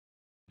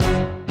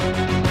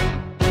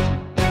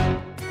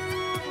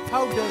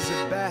How does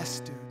a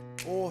bastard,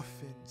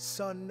 orphan,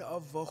 son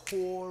of a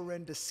whore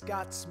and a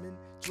Scotsman,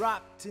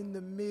 dropped in the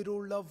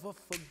middle of a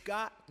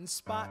forgotten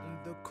spot in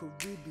the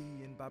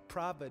Caribbean by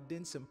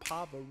providence,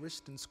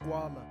 impoverished and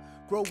squalor,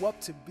 grow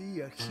up to be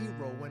a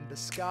hero and a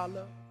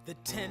scholar? The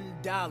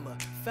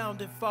 $10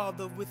 founding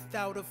father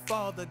without a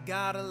father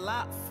got a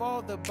lot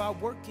farther by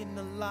working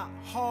a lot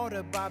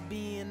harder, by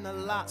being a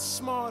lot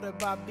smarter,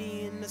 by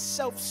being a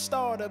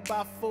self-starter.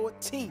 By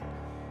 14,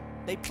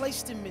 they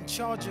placed him in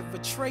charge of a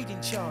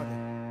trading charter.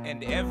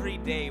 And every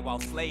day while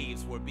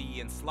slaves were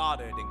being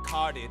slaughtered and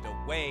carted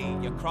away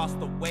across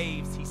the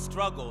waves, he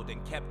struggled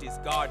and kept his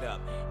guard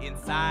up.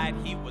 Inside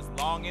he was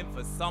longing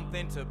for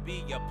something to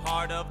be a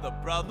part of. The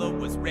brother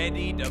was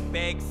ready to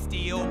beg,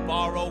 steal,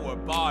 borrow, or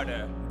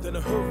barter. Then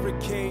a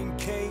hurricane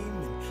came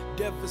and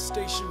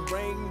devastation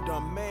reigned.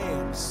 Our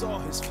man saw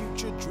his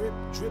future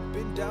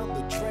dripping down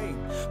the drain.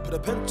 Put a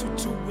pencil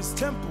to his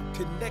temple,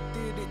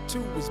 connected it to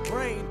his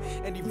brain,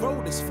 and he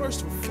wrote his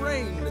first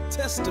refrain, a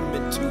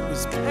testament to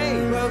his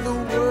pain. Well, the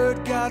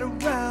word got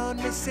around,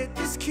 they said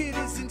this kid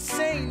is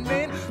insane,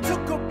 man.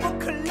 Took up a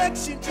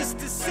collection just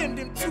to send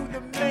him to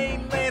the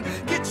mainland.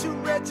 Get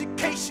your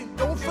education,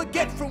 don't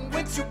forget from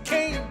whence you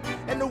came,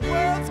 and the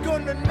world's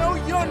gonna know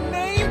your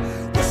name.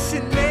 What's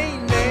your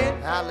name,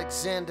 man?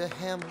 Alexander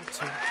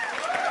Hamilton.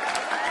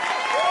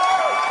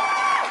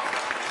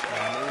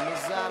 My name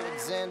is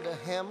Alexander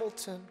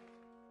Hamilton,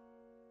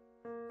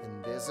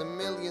 and there's a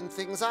million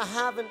things I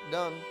haven't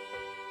done.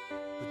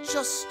 But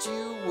just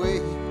you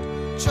wait,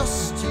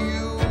 just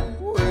you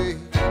wait.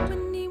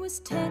 When he was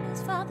 10,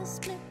 his father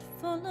split,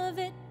 full of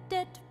it,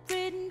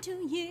 debt-ridden.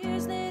 2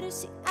 years later,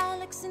 see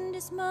Alex and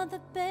his mother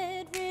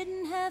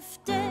bedridden, half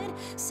dead,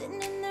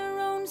 sitting in their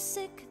own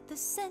sick, the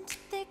scent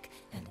thick.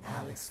 And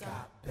Alex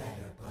got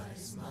better, but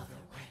his mother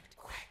went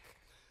quick.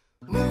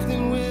 Moved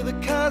in with a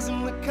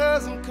cousin, the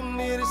cousin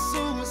committed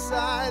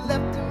suicide.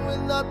 Left him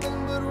with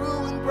nothing but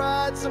ruined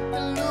pride.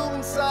 Something new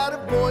inside, a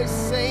voice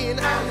saying,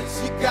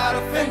 Alex, you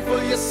gotta fend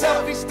for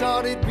yourself. He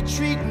started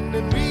retreating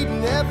and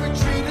reading every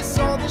treatise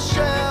on the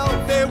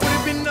shelf. There would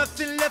have been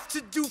nothing left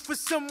to do for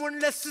someone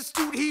less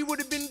astute. He would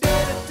have been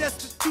dead and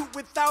destitute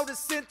without a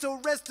cent or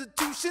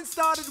restitution.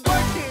 Started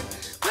working,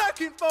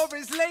 clerking for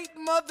his late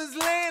mother's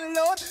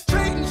landlord,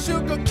 trading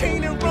sugar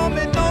cane and rum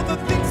and all the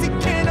things he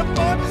can't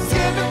afford.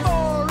 Scamming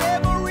for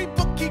every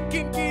book he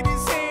can get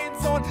his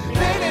hands on,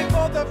 planning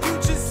for the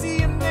future. See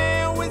him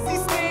now as he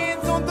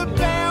stands on the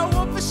bow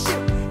of a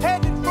ship,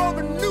 headed for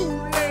a new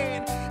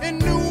land. In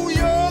New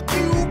York,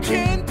 you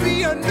can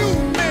be a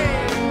new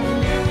man.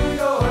 New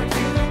York,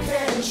 you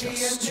can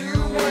just be a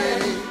new man.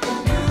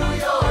 New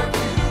York,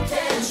 you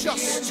can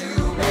just be a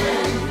new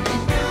man.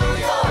 New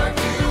York,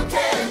 you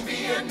can be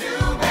a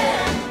new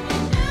man.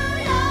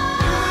 New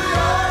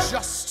York,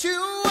 just you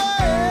wait.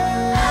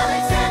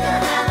 Alexander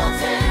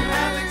Hamilton,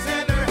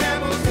 Alexander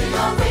Hamilton.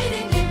 You're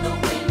waiting in the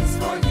wings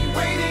for you.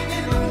 Waiting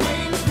in the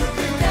wings for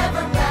you. You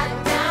never back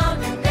down,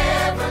 you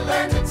never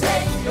learn to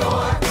take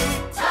your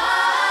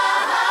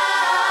time.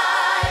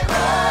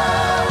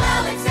 Oh,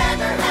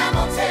 Alexander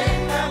Hamilton.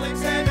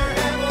 Alexander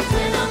Hamilton.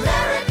 When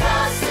America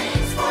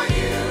sings for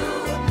you.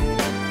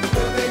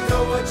 Will they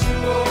know what you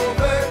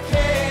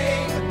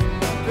overcame?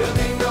 Will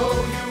they know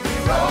you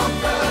rewrote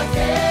the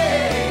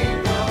game?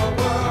 The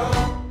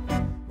world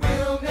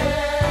will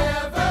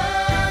never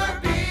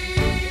be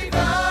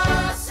the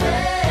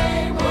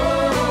same.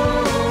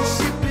 The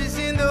ship is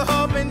in the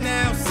harbor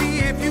now, see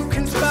if you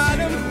can spot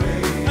him.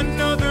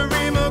 Another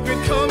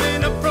immigrant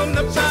coming up from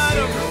the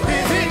bottom.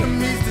 His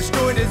enemies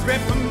destroyed his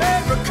rep,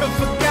 America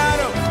forgot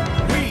him.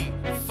 We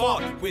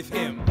fought with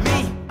him,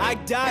 me, I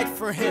died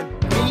for him.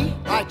 Me,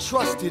 I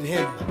trusted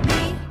him.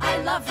 Me, I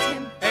loved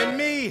him. And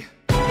me,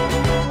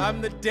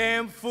 I'm the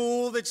damn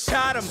fool that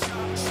shot him.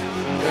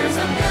 There's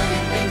a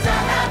million things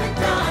I haven't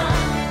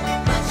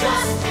done, but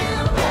just you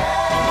wait.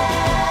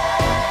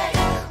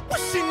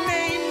 What's your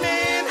name,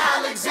 man?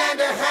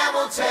 Alexander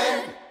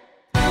Hamilton.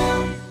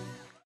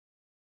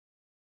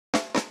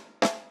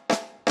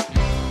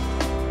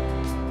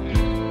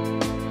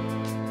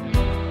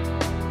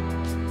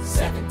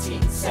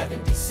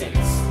 1776,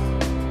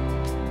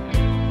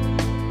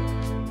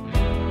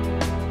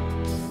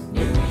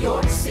 New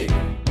York City.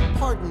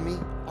 Pardon me,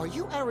 are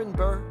you Aaron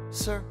Burr,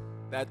 sir?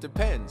 That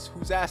depends.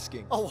 Who's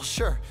asking? Oh, well,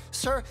 sure.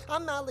 Sir,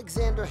 I'm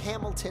Alexander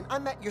Hamilton.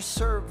 I'm at your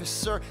service,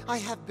 sir. I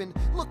have been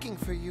looking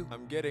for you.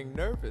 I'm getting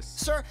nervous.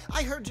 Sir,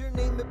 I heard your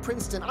name at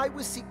Princeton. I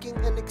was seeking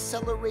an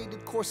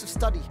accelerated course of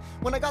study.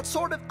 When I got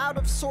sort of out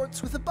of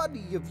sorts with a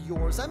buddy of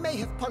yours, I may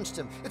have punched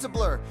him. It's a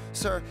blur.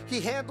 Sir,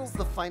 he handles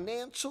the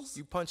financials.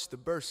 You punched the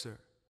bursar.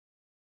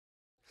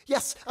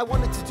 Yes, I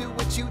wanted to do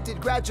what you did,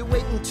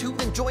 graduate in 2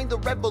 and join the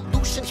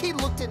revolution. He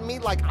looked at me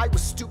like I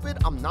was stupid.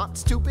 I'm not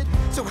stupid.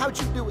 So how'd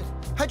you do it?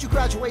 How'd you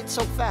graduate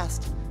so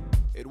fast?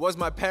 It was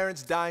my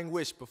parents' dying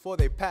wish before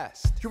they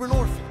passed. You're an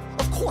orphan.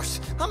 Of course,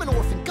 I'm an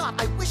orphan.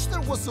 God, I wish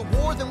there was a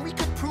war, then we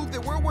could prove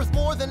that we're worth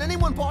more than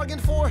anyone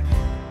bargained for.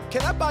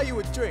 Can I buy you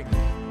a drink?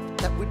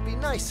 That would be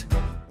nice.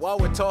 While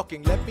we're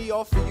talking, let me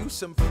offer you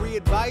some free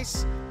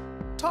advice.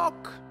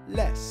 Talk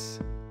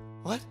less.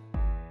 What?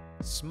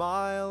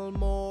 Smile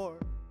more.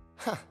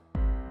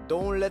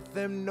 Don't let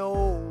them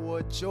know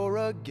what you're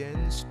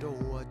against or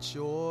what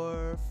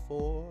you're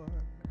for.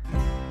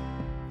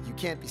 You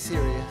can't be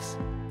serious.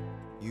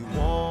 You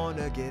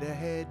wanna get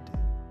ahead.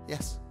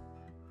 Yes.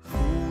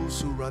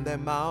 Fools who run their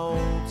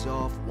mouths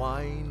off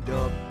wind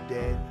up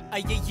dead.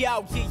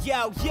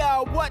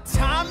 Yo, what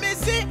time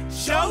is it?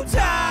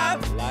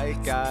 Showtime!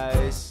 Like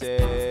I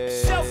said.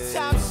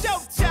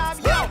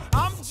 Showtime, yo!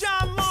 I'm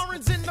John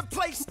Lawrence in the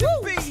place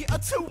to be.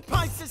 2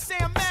 pints of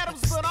Sam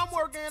Adams, but I'm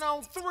working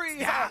on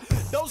 3.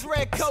 Those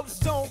red coats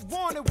don't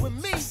want it with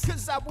me,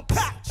 cause I will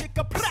pop,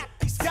 chicka, plop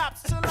these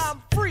cops till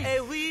I'm free. Eh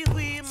oui,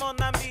 mon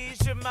ami,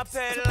 je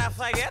m'appelle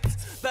Lafayette,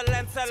 the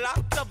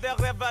Lancelot of the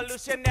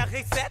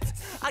revolutionary set.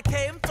 I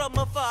came from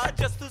afar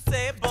just to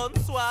say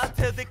bonsoir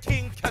to the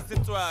king, cause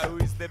it's toi who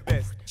is the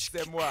best,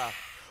 c'est moi.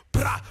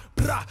 Brah,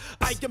 brah,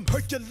 I am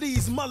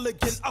Hercules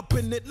Mulligan, up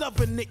in it,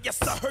 loving it.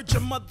 Yes, I heard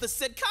your mother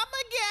said, come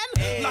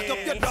again. Lock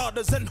up your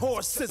daughters and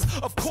horses.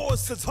 Of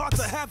course, it's hard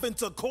to have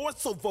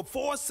intercourse over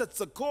 4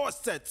 sets of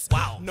corsets.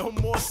 Wow. No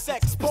more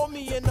sex, pour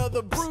me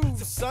another brew,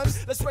 son.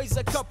 Let's raise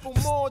a couple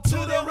more to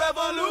the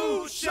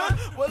revolution.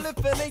 Well, if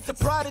it ain't the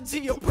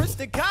prodigy of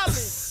Princeton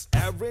College,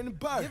 Aaron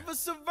Burr, give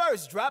us a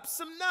verse, drop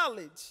some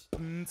knowledge.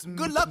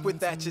 Good luck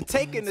with that, you're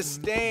taking a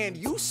stand.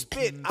 You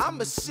spit,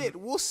 I'ma sit,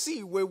 we'll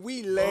see where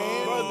we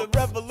land. The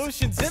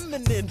revolution's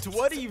imminent,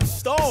 what do you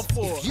stall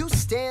for? If you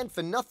stand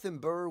for nothing,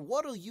 Burr,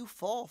 what'll you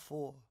fall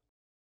for?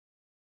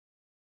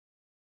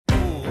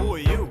 Who are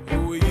you?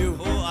 Who are you?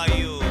 Who are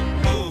you?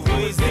 Who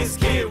is this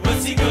kid?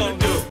 What's he gonna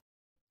do?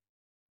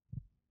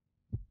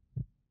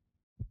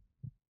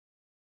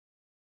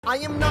 I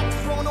am not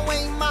throwing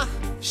away my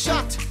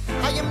shot.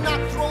 I am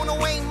not throwing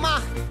away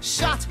my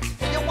shot.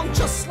 Hey, yo, I'm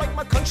just like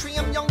my country.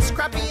 I'm young,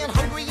 scrappy, and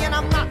hungry, and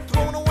I'm not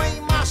throwing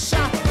away my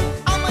shot.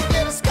 I'ma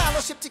get a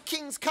scholarship to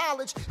King's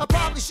College. I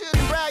probably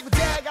shouldn't brag, but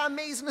dag, I'm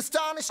amazed and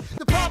astonished.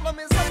 The problem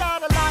is I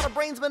got a lot of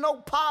brains but no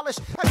polish.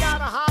 I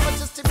gotta holler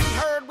just to be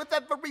heard with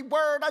every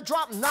word. I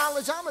drop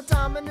knowledge. I'm a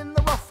diamond in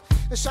the rough,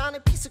 a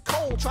shining piece of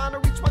coal, trying to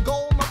reach my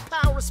goal. My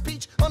power of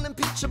speech,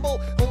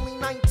 unimpeachable. Only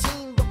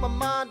 19, but my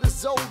mind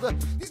is older.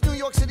 These New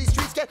York City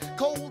streets get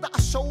colder. I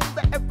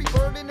shoulder every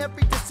burden,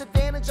 every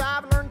disadvantage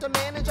I've learned to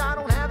manage. I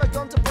don't have a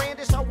gun to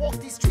brandish. I walk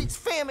these streets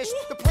famished.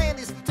 The plan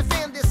is to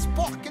fan this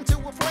spark into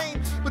a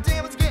flame. But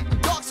damn, it's getting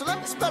dark, so let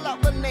me spell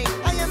out the name.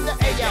 I am the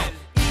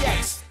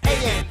A-L-E-X-A-N-D-E-R.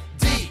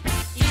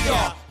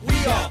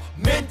 We are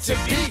meant to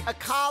be a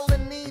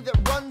colony that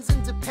runs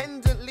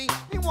independently.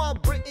 Meanwhile,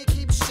 Britain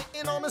keeps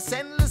shitting on us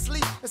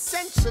endlessly.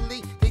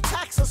 Essentially, they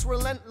tax us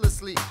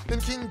relentlessly. Then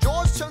King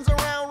George turns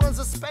around, runs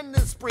a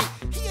spending spree.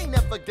 He ain't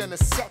never gonna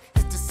set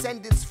his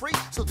descendants free.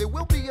 So there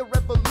will be a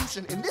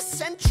revolution in this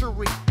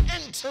century.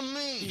 Enter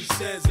me. he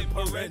says in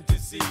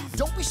parentheses.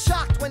 Don't be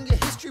shocked when your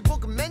history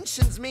book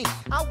mentions me.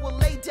 I will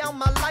lay down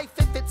my life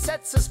if it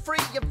sets us free.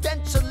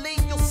 Eventually,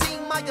 you'll see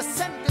my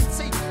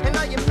ascendancy. And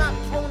I am not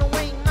throwing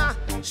away my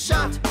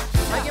shot.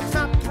 I am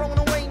not throwing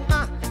away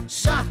my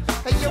shot.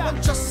 Hey, yo,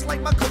 I'm just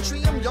like my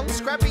country. I'm young,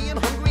 scrappy, and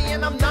hungry,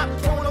 and I'm not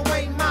throwing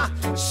away my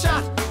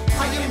shot.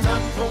 I am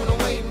not throwing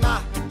away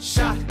my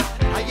shot.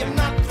 I am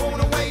not throwing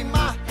away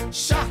my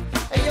shot.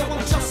 Hey, yo,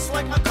 I'm just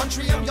like my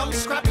country. I'm young,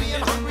 scrappy,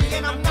 and hungry,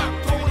 and I'm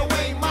not throwing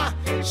away my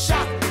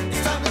shot.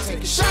 It's time to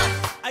take a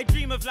shot. I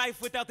dream of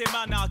life without a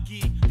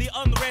monarchy. The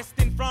unrest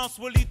in France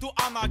will lead to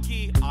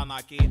anarchy.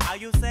 Anarchy, how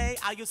you say?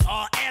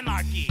 Oh,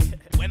 anarchy.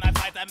 When I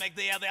fight, I make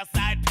the other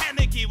side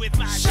panicky with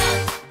my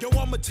shot. Yo,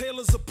 I'm a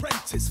tailor's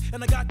apprentice,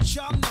 and I got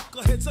y'all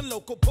knuckleheads and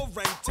local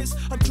parentis.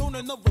 I'm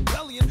joining a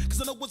rebellion,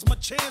 cause I know it's my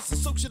chance to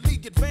socially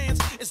advance.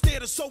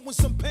 Instead of sewing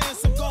some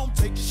pants, I'm gon'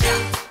 take a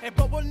shot.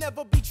 But we'll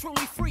never be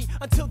truly free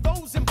until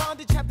those in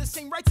bondage have the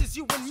same rights as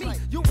you and me.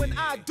 You and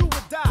I do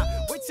or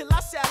die. Wait till I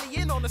sally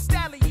in on a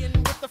stallion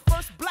with the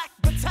first black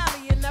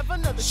battalion. Have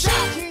another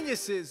shot.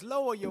 Geniuses,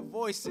 lower your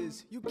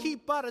voices. You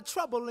keep out of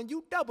trouble and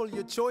you double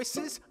your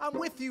choices. I'm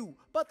with you,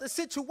 but the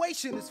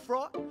situation is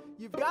fraught.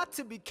 You've got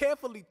to be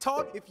carefully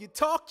taught. If you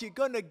talk, you're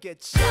gonna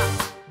get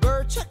shot.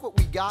 Bird, check what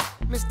we got.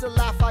 Mr.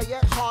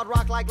 Lafayette, hard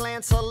rock like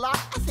Lancelot.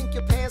 I think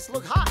your pants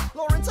look hot.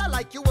 Lawrence, I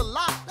like you a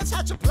lot. Let's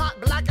hatch a plot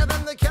blacker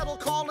than the kettle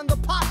calling the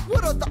pot.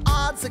 What are the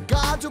odds of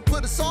God will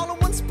put us all in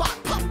one spot?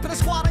 Pop in a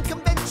squad and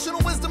conventional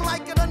wisdom,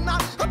 like it or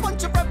not. A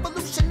bunch of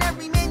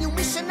revolutionary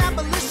manumission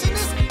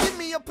abolitionists. Give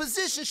me a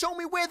position, show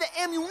me where the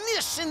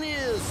ammunition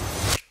is.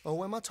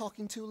 Oh, am I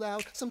talking too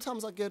loud?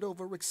 Sometimes I get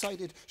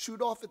overexcited,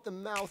 shoot off at the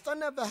mouth. I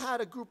never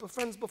had a group of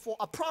friends before.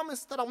 I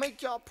promise that I'll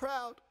make y'all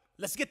proud.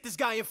 Let's get this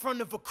guy in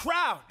front of a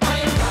crowd. I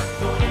am not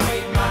throwing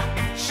away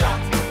my shot.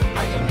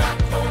 I am not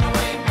throwing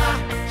away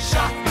my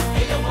shot.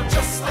 Hey, yo, I'm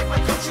just like my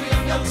country.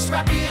 I'm young,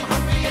 scrappy, and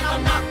hungry, and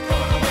I'm not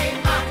throwing away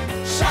my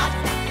shot.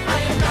 I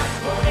am not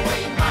throwing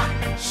away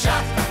my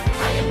shot.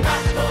 I am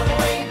not throwing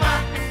away my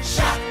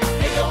shot.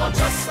 Hey, yo, I'm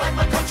just like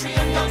my country.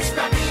 I'm young,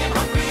 scrappy, and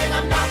hungry, and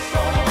I'm not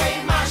throwing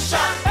away my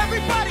shot.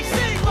 Everybody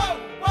sing! Whoa,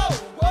 whoa,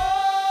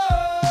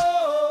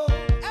 whoa.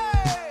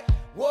 Hey!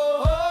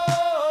 Whoa,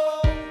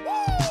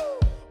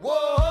 whoa.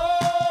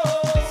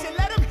 Say,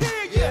 let him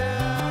hear you.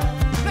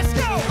 Yeah. Let's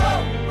go!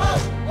 Whoa, whoa,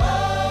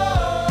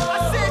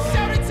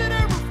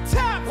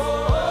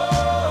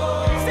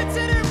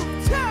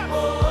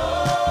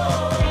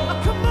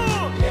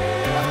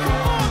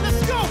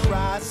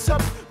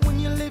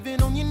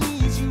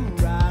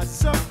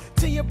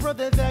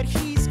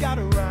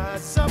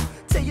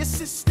 your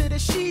sister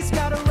that she's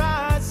gotta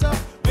rise up.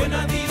 When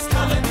are these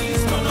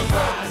colonies gonna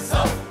rise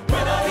up?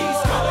 When are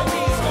these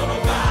colonies gonna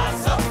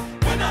rise up?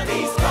 When are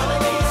these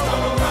colonies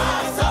gonna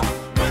rise up?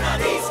 When are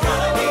these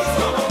colonies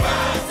gonna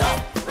rise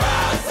up?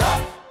 Rise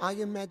up! I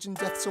imagine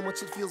death so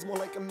much it feels more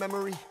like a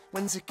memory.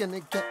 When's it gonna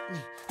get me?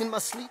 In my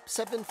sleep,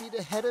 7 feet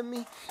ahead of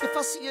me. If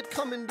I see it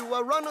coming, do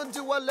I run or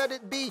do I let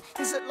it be?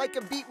 Is it like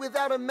a beat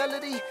without a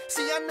melody?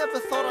 See, I never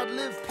thought I'd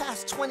live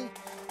past 20.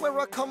 Where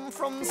I come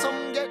from,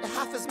 some get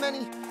half as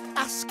many.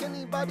 Ask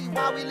anybody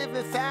why we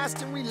living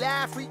fast and we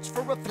laugh, reach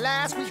for a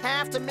flash. We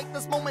have to make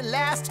this moment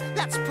last.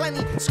 That's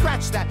plenty.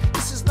 Scratch that.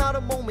 This is not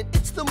a moment,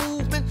 it's the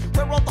movement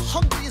where all the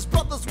hungriest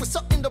brothers with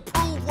something to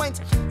prove went.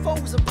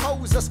 Foes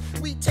oppose us.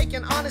 We take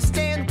an honest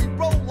stand. We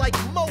roll like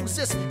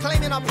Moses,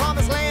 claiming our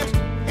promised land.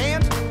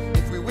 And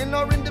if we win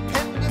our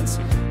independence,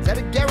 is that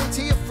a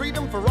guarantee of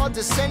freedom for our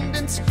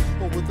descendants?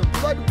 Or will the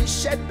blood we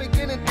shed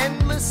begin an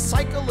endless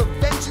cycle of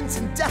vengeance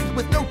and death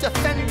with no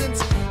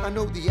defendants? I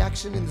know the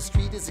action in the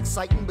street is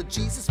exciting, but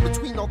Jesus,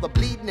 between all the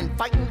bleeding and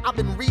fighting I've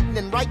been reading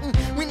and writing,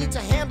 we need to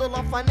handle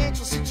our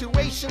financial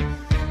situation.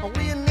 Are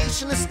we a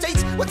nation of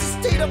states? What's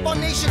the state of our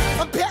nation?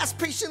 I'm past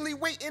patiently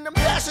waiting, I'm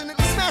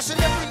passionately smashing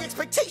every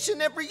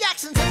expectation, every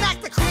action's an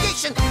act of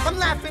creation. I'm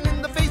laughing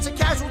in the face of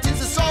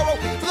casualties of sorrow.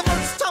 For the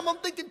first time I'm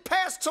thinking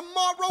past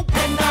tomorrow.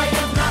 And I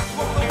am not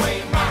throwing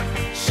away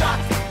my shot.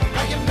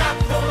 I am not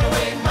throwing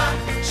away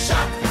my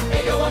shot.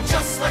 Hey yo, I'm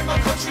just like my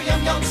country.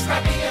 I'm young,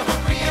 scrappy, and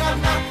hungry, and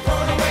I'm not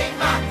throwing away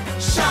my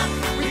shot.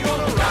 We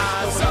gonna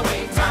rise up,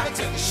 time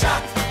to take a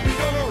shot. We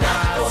gonna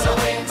rise up,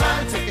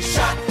 time to take a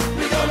shot.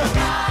 We gonna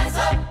rise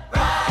up,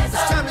 rise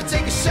up. It's time to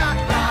take a shot.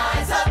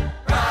 Rise up,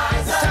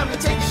 rise It's up. time to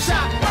take a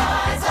shot.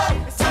 Rise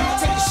up, It's time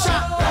to take a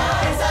shot.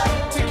 rise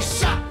up. Take a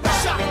shot,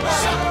 shot,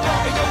 shot.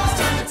 Hey yo, it's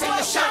time to take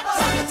a shot,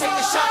 time to take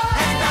a shot.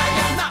 And I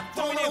am not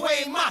throwing away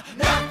my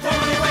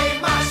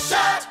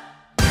shot.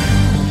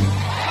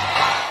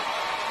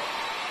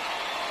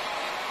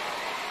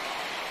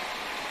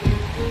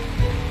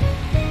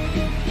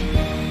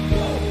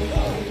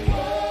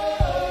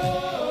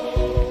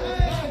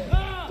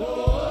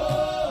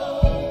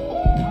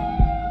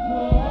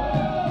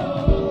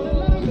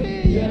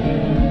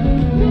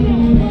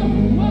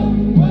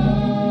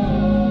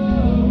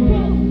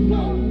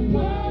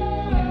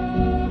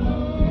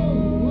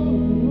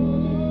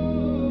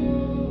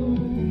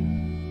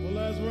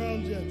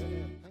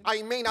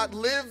 I may not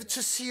live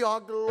to see our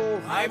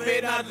glory, I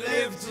may not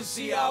live to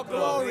see our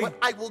glory, but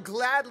I will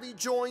gladly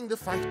join the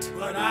fight.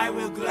 but I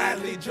will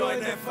gladly join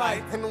the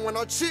fight. And when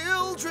our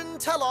children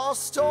tell our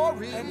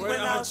story, When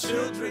our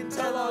children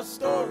tell our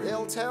story,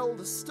 they'll tell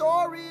the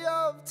story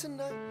of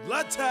tonight.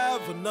 Let's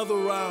have another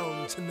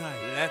round tonight.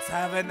 Let's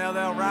have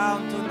another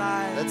round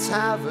tonight. Let's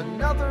have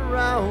another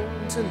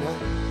round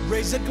tonight.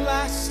 Raise a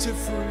glass to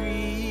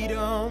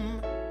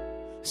freedom,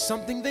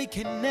 something they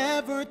can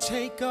never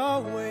take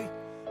away,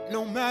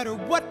 no matter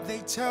what they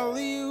tell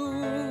you.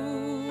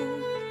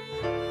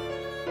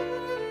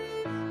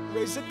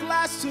 Raise a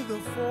glass to the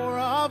four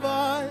of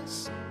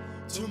us.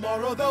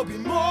 Tomorrow there'll be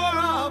more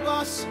of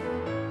us,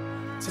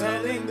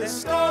 telling the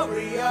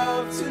story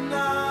of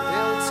tonight.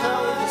 They'll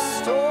tell the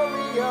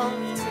story of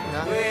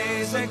tonight.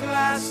 Raise a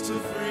glass to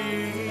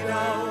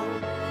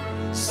freedom,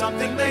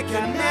 something they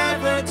can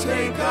never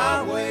take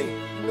away.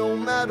 No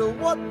matter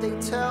what they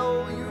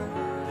tell you,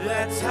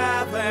 Let's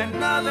have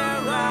another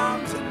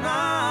round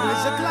tonight.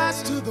 Raise a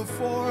glass to the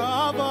four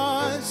of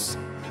us.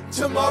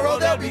 Tomorrow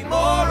there'll be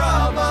more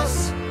of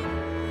us,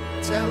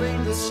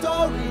 telling the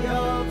story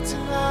of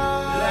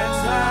tonight.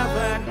 let's have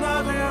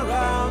another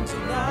round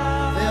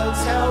tonight. They'll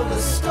tell the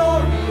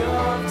story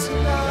of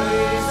tonight.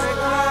 Raise a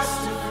glass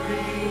to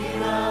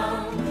freedom.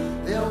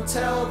 They'll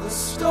tell the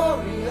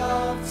story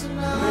of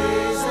tonight.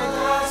 Raise a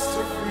glass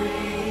to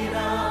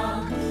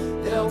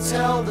freedom. They'll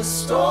tell the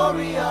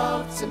story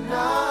of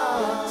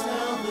tonight.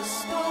 Tell the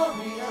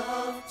story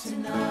of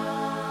tonight.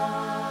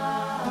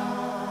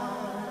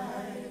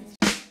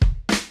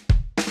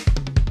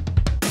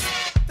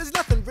 There's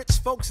nothing rich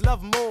folks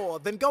love more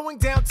than going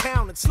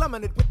downtown and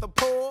slumming it with the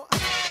poor.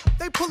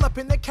 They pull up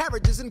in their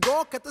carriages and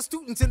gawk at the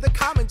students in the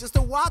common just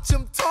to watch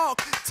them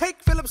talk.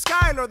 Take Philip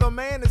Schuyler, the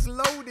man is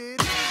loaded.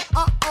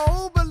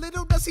 Uh-oh, but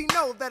little does he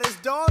know that his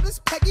daughters,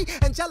 Peggy,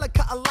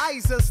 Angelica,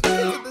 Eliza, sneak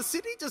into the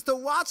city just to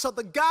watch all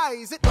the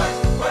guys.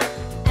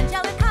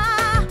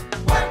 Angelica,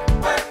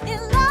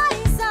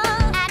 Eliza,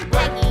 and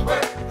Peggy,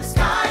 the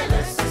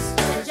Schuyler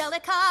sisters.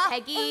 Angelica,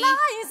 Peggy,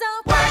 Eliza,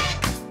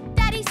 work.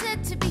 Daddy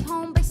said to be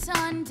home by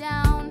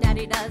sundown.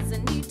 Daddy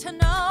doesn't need to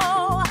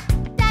know.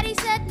 Daddy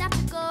said not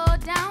to go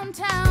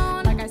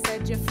downtown. Like I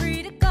said, you're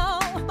free to go,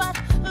 but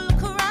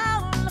look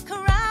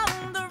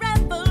around, the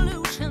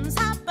revolution's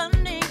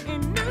happening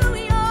in New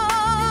York.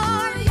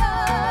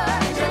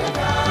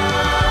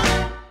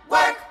 Angelica,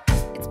 work.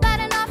 It's bad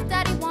enough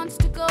Daddy wants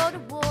to go to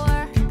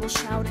war. People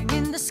shouting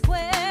in the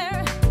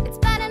square. It's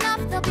bad enough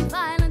there'll be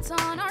violence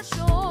on our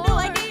shore. New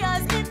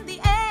ideas in the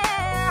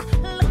air.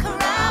 Look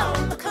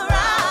around,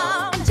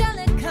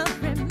 Angelica,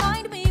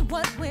 remind me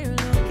what we're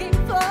looking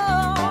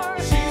for.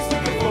 She's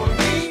looking for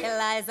me.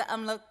 Eliza,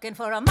 I'm looking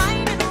for a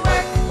mind at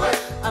work.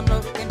 I'm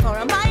looking for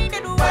a mind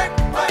at work.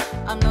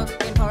 I'm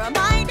looking for a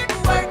mind at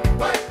work.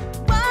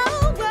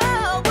 Whoa,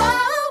 whoa,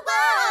 whoa,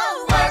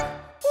 whoa, work.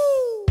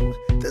 Ooh,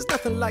 there's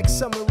nothing like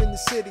summer in the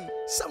city.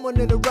 Someone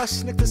in a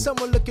rush next to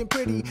someone looking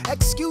pretty.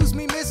 Excuse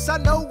me, miss, I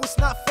know it's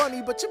not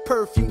funny, but your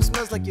perfume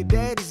smells like your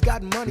daddy's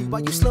got money.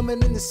 While you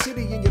slumming in the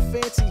city in your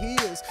fancy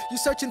heels, you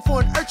searching for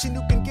an urchin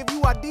who can give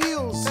you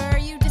ideals. Sir,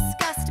 you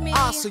disgust me.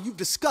 Ah, so you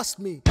disgust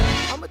me.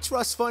 I'm a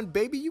trust fund,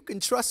 baby, you can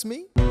trust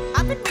me.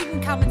 I've been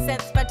reading Common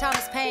Sense by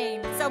Thomas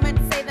Paine. So men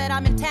say that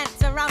I'm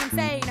intense or I'm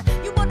insane.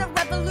 You want a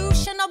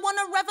revolution, I want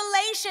a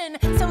revelation.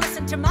 So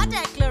listen to my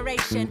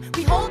declaration.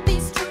 We hold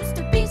these truths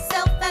to be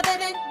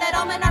self-evident, that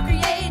all men are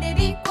created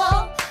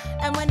equal.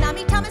 And when I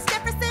meet Thomas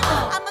Jefferson,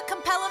 I'ma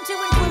compel him to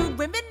include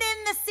women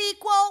in the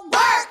sequel.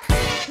 Work!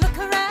 Look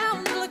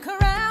around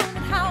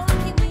at how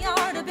lucky we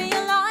are to be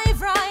alive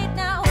right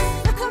now.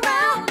 Look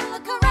around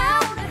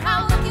at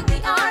how lucky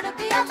we are to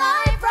be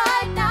alive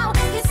right now.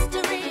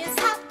 History is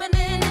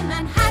happening in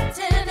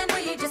Manhattan, and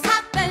we just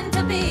happen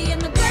to be in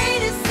the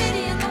greatest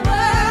city in the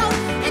world.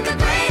 In the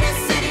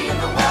greatest city in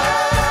the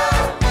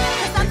world.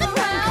 'Cause I'm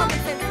around,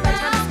 by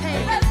Thomas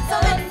Paine. So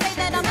let's say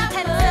that I'm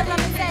intense and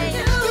I'm insane.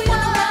 You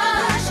want a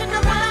revolution, I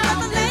want a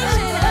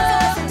revelation. So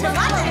listen to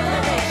my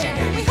declaration.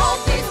 We hold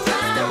these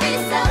truths to be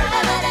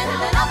self-evident,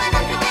 that all men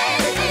are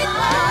created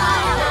equal.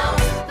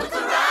 Look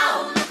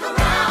around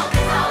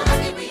at how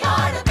lucky we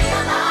are to be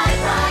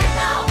alive right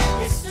now.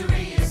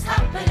 History is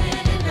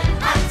happening in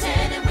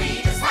Manhattan, and we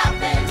just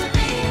happen to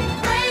be in the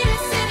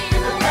greatest city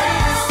in the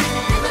world.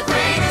 In the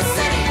greatest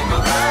city in the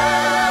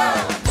world.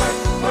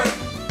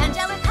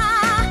 Angelica,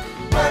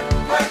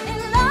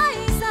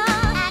 Eliza,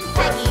 and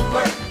Peggy,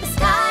 the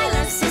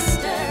Schuyler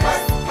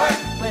sisters.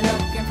 We're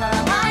looking for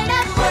a mind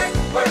at work.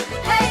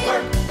 Hey,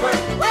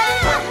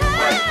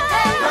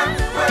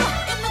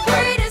 in the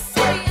greatest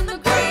city, in the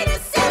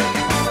greatest city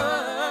in the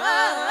world.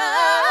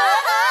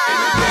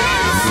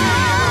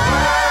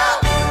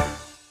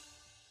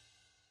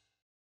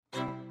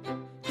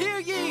 Hear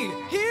ye!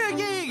 Hear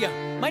ye!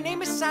 My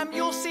name is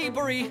Samuel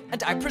Seabury,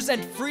 and I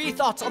present free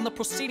thoughts on the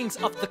proceedings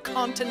of the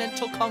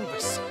Continental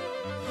Congress.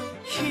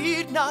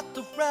 Heed not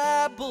the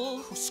rabble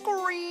who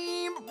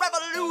scream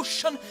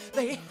revolution.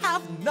 They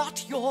have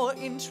not your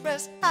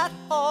interest at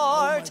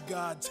heart. Oh my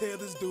God, tear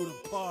this dude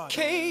apart.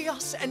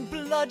 Chaos and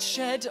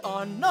bloodshed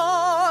are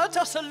not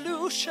a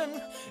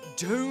solution.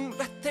 Don't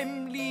let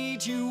them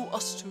lead you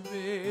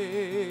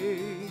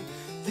astray.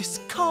 This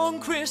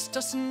Congress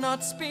does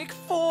not speak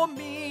for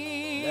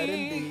me. Let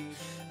him be.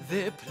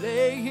 They're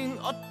playing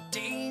a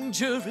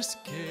dangerous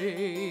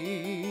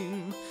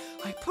game.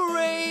 I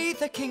pray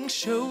the King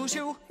shows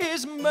you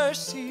his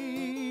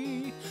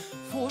mercy.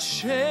 For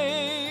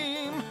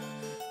shame,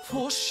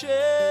 for shame.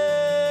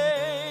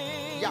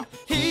 Yeah,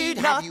 Heed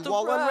have not you the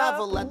all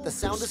unravel rabble at the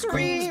sound of who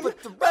screams, scream,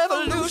 but the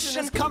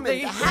revolution is coming.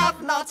 They The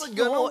have not have-nots are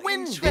gonna your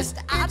win. interest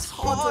at It's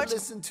hard heart. to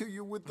listen to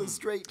you with a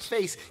straight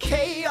face.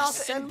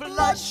 Chaos and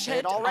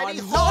bloodshed already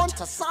are haunt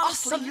not us.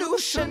 Honestly, a you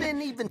solution.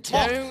 shouldn't even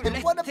talk. Don't And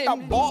let what them about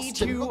lead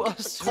Boston? you Look at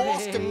the astray.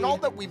 cost and all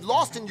that we've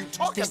lost, and you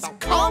talk This about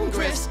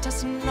Congress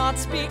does not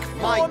speak for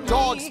My me.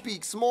 dog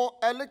speaks more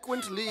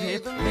eloquently They're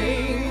than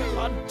playing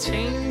a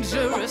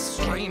dangerous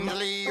game.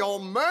 Strangely, your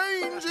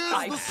mange is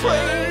I the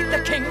pray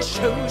the same. King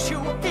shows you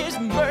his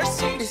mercy.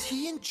 Is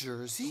he in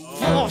Jersey?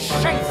 For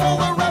shame, For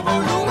the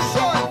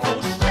revolution!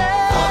 for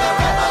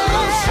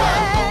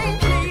shame.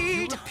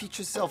 You repeat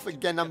yourself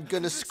again, I'm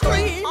gonna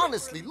scream.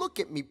 Honestly, look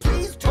at me,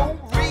 please don't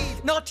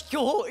read. Not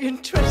your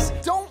interest.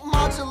 Don't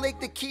modulate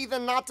the key,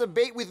 then not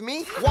debate with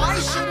me. Why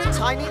should a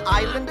tiny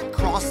island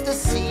across the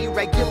sea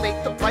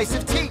regulate the price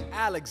of tea?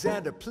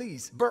 Alexander,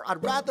 please. Bert,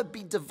 I'd rather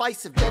be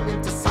divisive than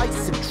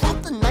indecisive.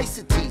 Drop the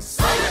niceties.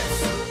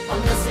 Silence! A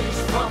message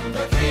from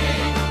the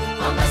king.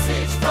 A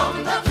message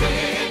from the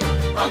king.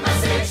 A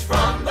message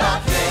from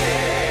the king.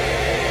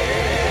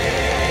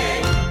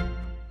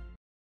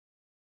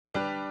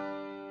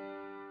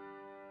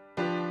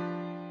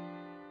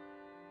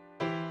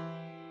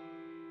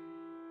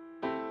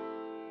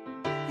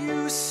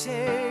 You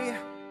say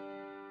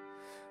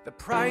the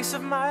price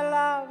of my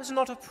love is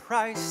not a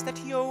price that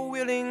you're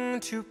willing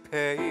to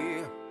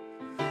pay.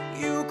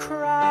 You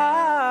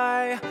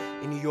cry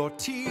in your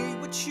tea,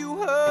 which you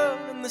hurl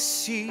in the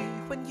sea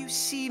when you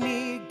see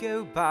me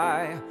go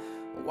by.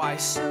 Why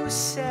so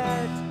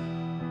sad?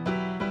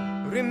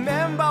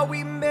 Remember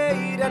we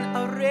made an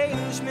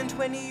arrangement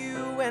when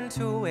you went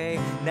away.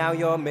 Now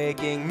you're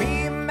making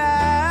me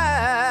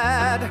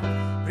mad.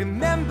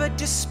 Remember,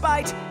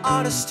 despite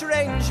our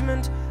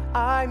estrangement,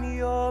 I'm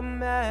your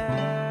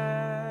man.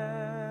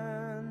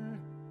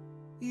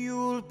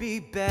 You'll be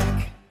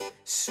back,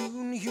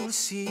 soon you'll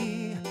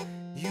see.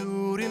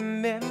 You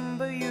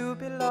remember you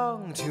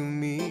belong to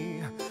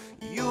me.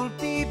 You'll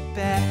be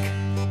back,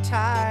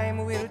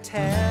 time will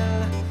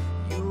tell.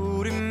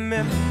 You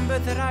remember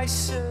that I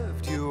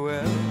served you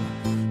well.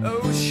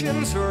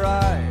 Oceans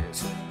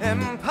rise,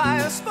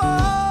 empires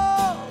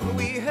fall.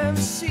 We have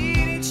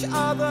seen each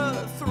other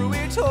through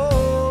it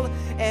all.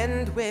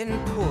 And when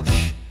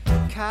push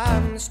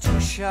comes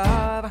to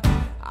shove,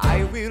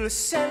 I will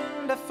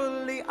send a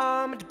fully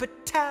armed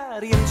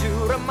battalion to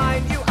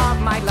remind you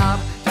of my love.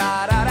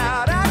 Da da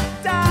da da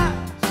da,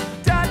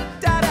 da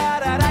da da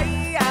da da,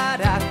 ya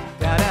da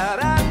da da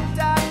da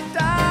da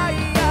da,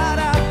 ya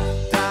da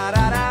da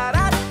da da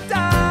da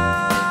da,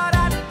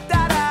 da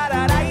da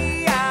da da,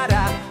 ya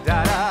da da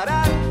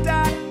da da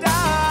da.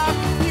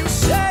 You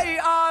say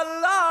our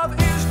love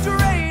is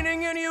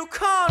draining and you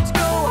can't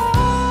go on.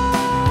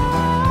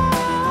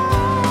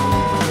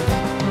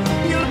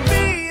 You'll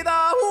be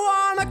the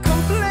one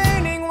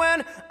complaining when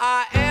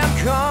I am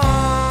gone.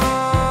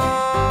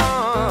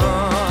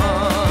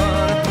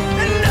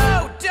 And no,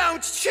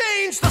 don't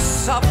change the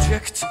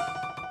subject,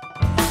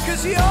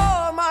 'cause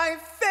you're my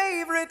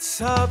favorite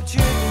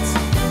subject,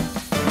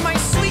 my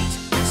sweet,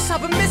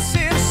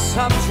 submissive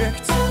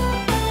subject,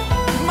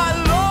 my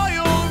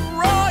loyal,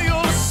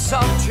 royal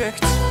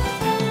subject,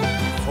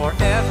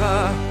 forever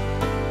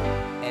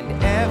and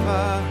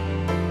ever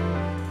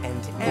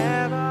and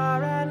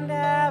ever and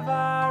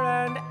ever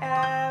and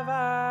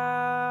ever.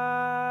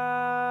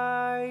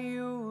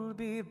 You'll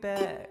be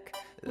back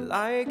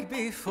like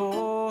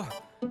before.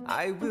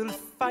 I will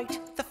fight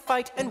the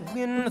fight and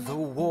win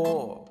the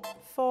war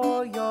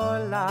for your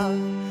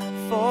love,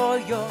 for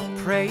your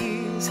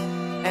praise,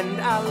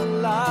 and I'll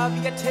love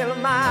you till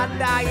my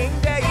dying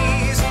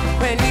days.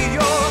 When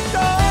you're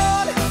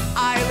gone,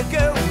 I'll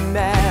go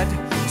mad,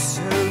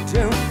 so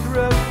don't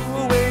throw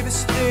away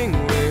this thing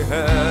we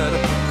had.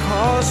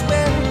 'Cause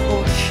when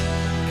push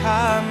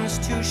comes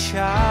to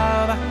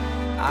shove,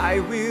 I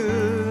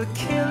will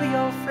kill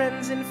your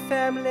friends and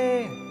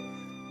family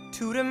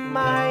to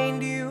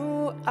remind you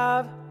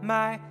of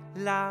my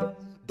love.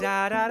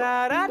 Da da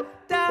da da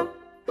da,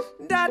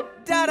 da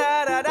da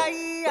da da da,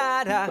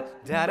 ya da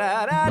da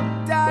da da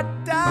da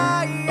da,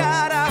 ya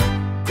da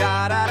da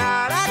da da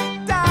da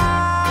da,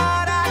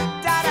 da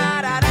da da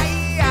da da,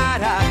 ya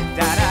da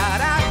da da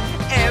da.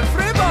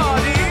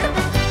 Everybody,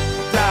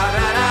 da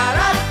da da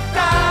da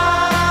da,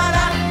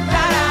 da da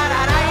da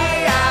da da,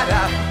 ya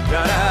da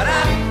da da da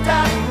da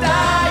da,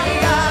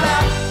 ya da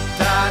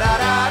da da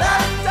da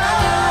da da,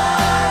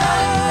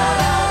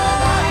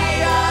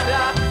 ya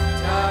da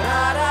da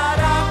da da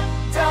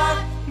da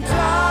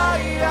da,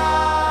 ya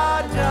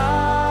da.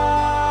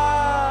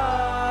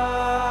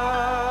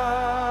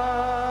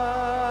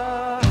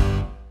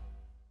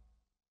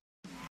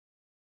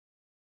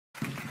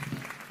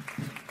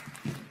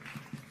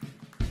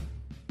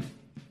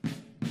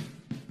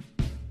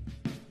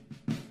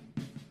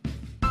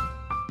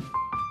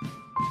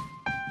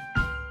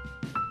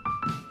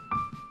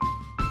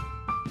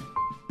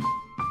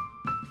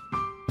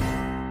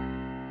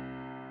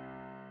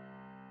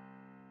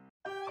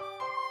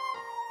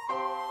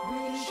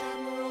 British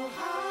Admiral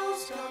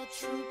Howe's got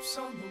troops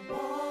on the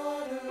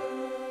water.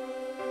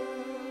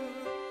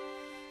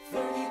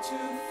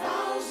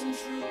 32,000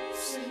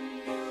 troops in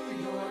New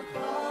York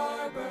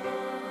Harbor.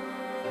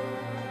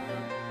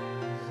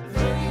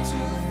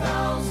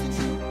 32,000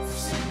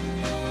 troops in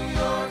New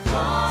York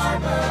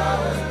Harbor.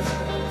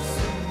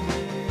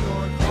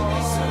 And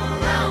they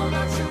surround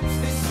our troops,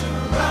 they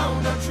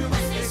surround our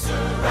troops, they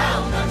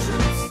surround our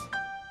troops.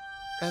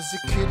 As a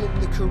kid in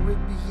the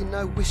Caribbean,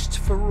 I wished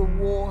for a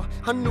war.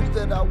 I knew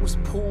that I was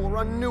poor,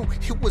 I knew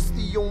it was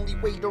the only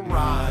way to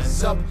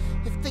rise up.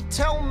 If they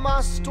tell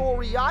my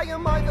story, I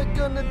am either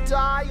gonna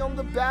die on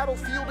the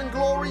battlefield in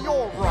glory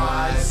or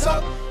rise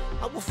up.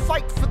 I will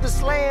fight for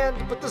this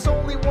land, but there's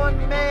only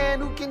one man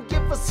who can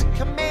give us a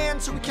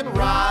command so we can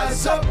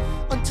rise up.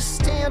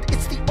 Understand,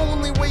 it's the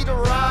only way to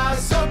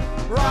rise up,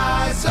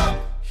 rise up.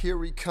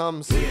 Here he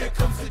comes. Here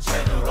comes the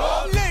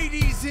general.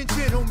 Ladies and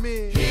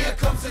gentlemen, Here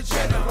comes the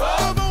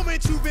general. the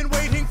moment you've been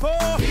waiting for.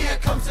 Here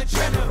comes the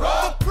general.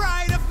 The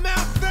pride of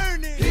Mount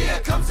Vernon. Here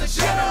comes the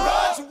general.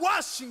 George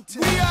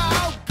Washington. We are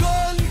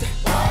outgunned,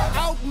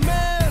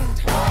 outmanned,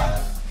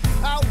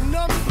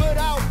 outnumbered,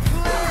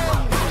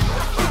 outplanned.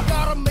 We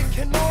gotta make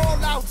an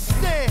all-out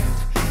stand.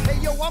 Hey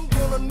yo, I'm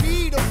gonna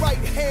need a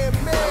right-hand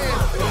man.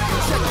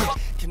 Check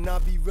it. Can I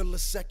be real a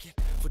second?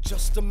 For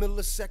just a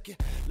millisecond,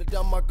 let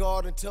down my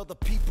guard and tell the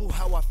people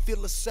how I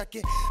feel a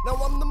second. Now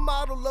I'm the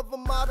model of a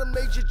modern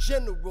major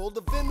general,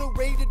 the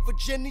venerated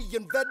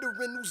Virginian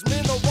veteran whose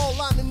men are all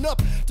lining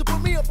up to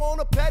put me up on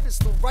a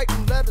pedestal,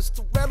 writing letters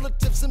to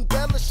relatives,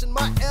 embellishing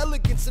my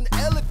elegance and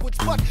eloquence.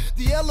 But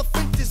the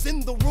elephant is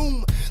in the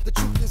room. The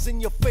truth is in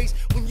your face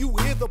when you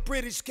hear the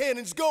British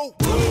cannons go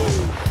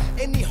boom.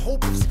 Any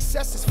hope of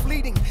success is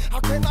fleeting. How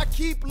can I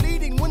keep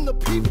leading when the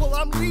people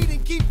I'm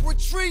leading keep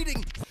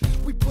retreating?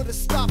 We put a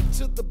stop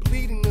to the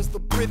bleeding as the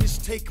British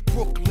take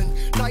Brooklyn.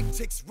 Night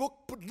takes Rook,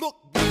 but look,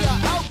 we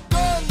are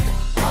outgunned,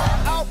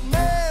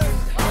 outmanned,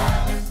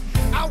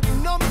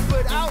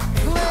 outnumbered,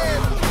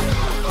 outplanned.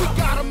 We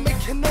gotta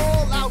make an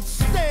all-out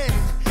stand.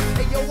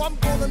 Hey yo, I'm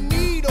gonna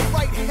need a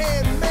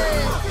right-hand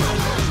man.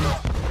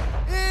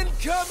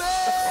 Incoming!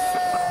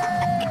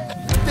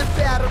 They're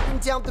battering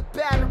down the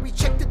battery,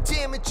 check the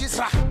damages.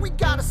 We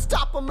gotta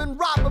stop them and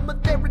rob them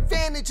of their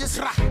advantages.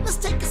 Let's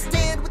take a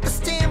stand with the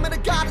stamina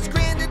God has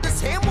granted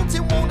us.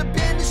 Hamilton won't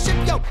abandon ship,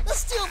 yo, let's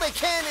steal their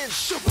cannon.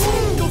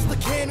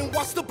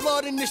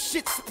 letting this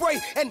shit spray.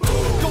 And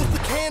goes the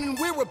cannon,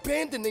 we're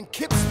abandoning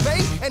Kips Bay.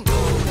 And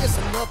there's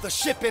another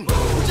shipping.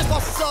 We just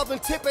lost Southern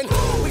tipping.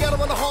 We gotta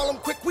run to Harlem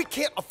quick, we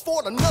can't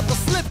afford another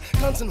slip.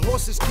 Guns and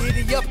horses,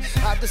 giddy up.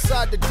 I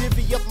decide to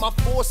divvy up my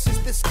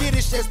forces, this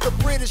skittish as the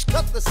British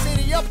cut the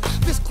city up.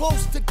 This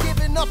close to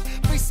giving up,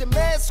 facing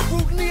mad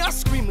scrutiny. I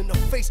scream in the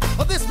face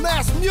of this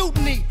mass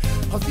mutiny.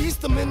 Are these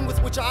the men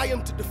with which I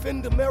am to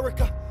defend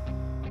America?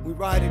 We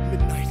ride at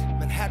midnight,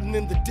 Manhattan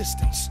in the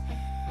distance.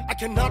 I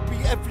cannot be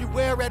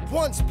everywhere at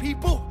once,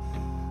 people.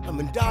 I'm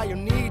in dire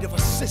need of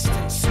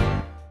assistance.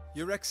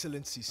 Your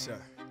Excellency, sir.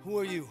 Who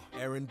are you?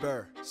 Aaron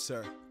Burr,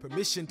 sir.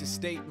 Permission to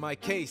state my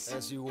case.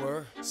 As you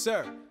were?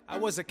 Sir, I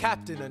was a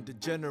captain under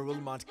General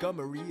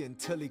Montgomery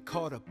until he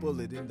caught a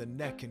bullet in the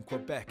neck in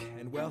Quebec.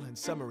 And well, in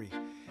summary,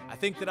 I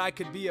think that I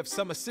could be of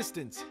some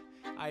assistance.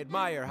 I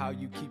admire how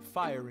you keep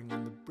firing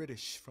on the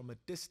British from a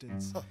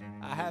distance.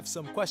 I have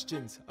some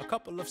questions, a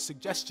couple of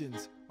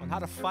suggestions on how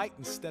to fight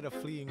instead of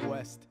fleeing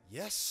west.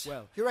 Yes?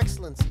 Well, Your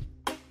Excellency,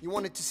 you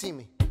wanted to see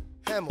me.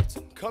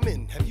 Hamilton, come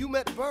in. Have you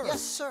met Burr?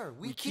 Yes, sir.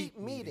 We keep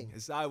meeting.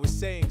 as I was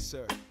saying,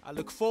 sir, I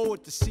look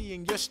forward to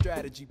seeing your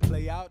strategy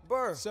play out.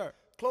 Burr, Sir.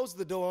 close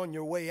the door on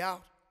your way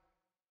out.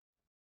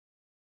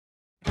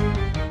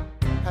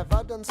 Have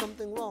I done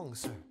something wrong,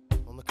 sir?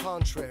 On the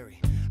contrary,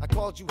 I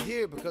called you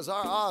here because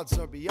our odds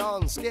are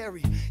beyond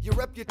scary. Your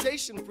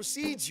reputation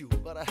precedes you,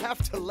 but I have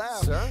to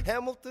laugh. Sir?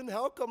 Hamilton,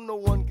 how come no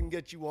one can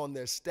get you on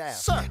their staff?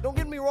 Sir! Don't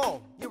get me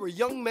wrong, you're a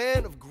young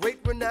man of great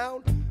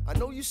renown. I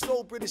know you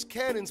stole British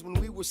cannons when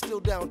we were still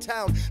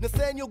downtown.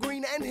 Nathaniel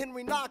Greene and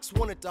Henry Knox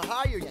wanted to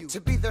hire you. To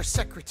be their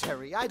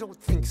secretary, I don't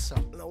think so.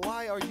 Now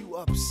why are you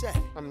upset?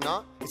 I'm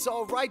not. It's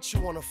all right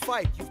you want to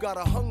fight, you've got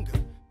a hunger.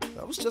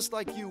 I was just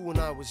like you when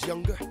I was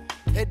younger.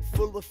 Head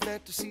full of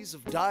fantasies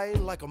of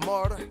dying like a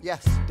martyr.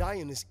 Yes.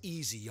 Dying is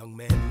easy, young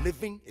man.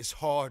 Living is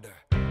harder.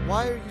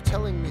 Why are you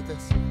telling me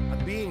this?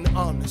 I'm being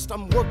honest.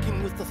 I'm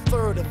working with a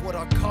third of what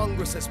our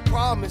Congress has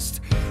promised.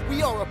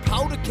 We are a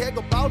powder keg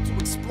about to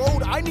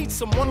explode. I need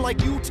someone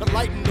like you to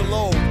lighten the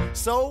load.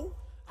 So,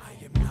 I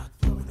am not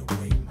throwing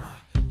away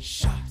my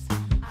shot.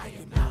 I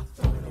am not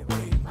throwing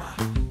away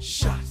my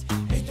shot.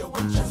 Hey yo,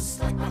 I'm just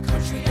like my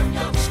country. I'm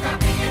young,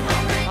 scrappy, and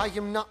hungry. I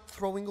am not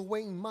throwing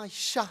away my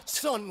shot.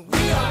 Son, we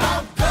are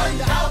outgunned,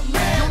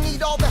 outmanned. You'll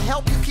need all the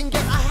help you can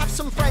get. I have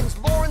some friends,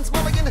 Lawrence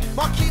Mulligan,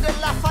 Marquis de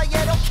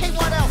Lafayette. Okay,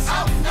 what else?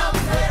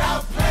 Outnumbered,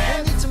 outplanned.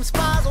 We'll need some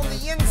spies on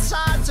the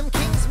inside, some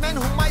king's men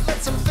who might let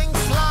some things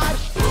slide.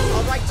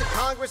 I'll write to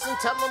Congress and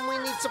tell them we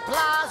need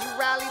supplies. You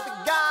rally the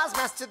guys,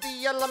 master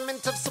the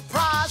element of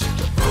surprise.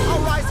 I'll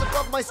rise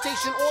above my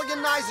station,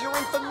 organize your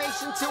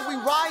information till we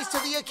rise to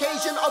the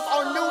occasion of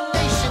our new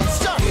nation.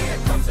 Sir, Here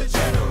comes the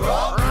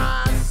general.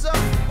 rise up.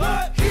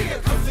 What? Here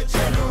comes the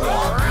general.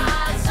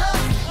 Rise up.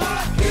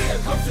 What? Here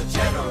comes the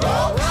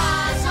general.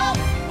 Rise up.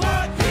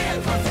 What?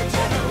 Here comes the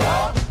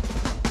general.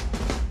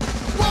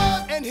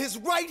 What? And his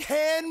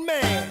right-hand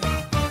man.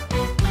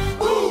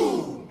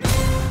 Boom!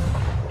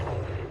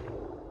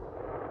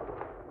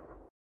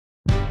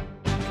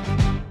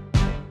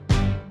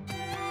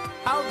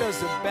 How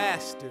does a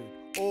bastard,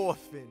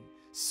 orphan,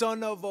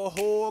 son of a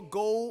whore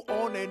go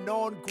on and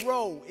on,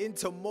 grow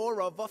into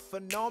more of a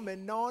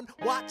phenomenon?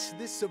 Watch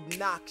this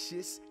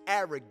obnoxious,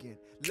 arrogant,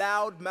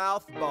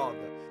 loudmouth bother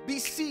be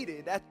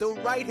seated at the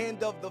right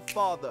hand of the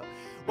father.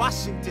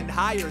 Washington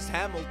hires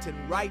Hamilton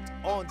right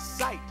on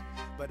sight,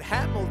 but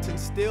Hamilton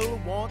still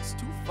wants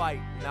to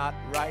fight, not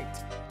right.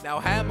 Now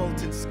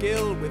Hamilton's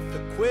skill with the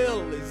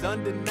quill is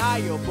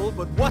undeniable,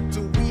 but what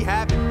do we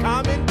have in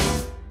common?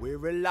 We're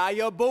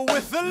reliable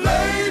with the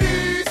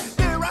ladies.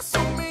 There are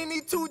so many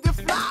to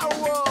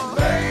deflower.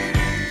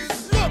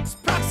 Ladies. Looks,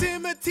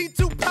 proximity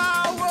to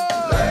power.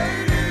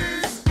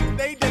 Ladies.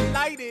 They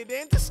delighted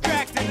and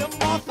distracted him.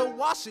 Martha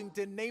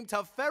Washington named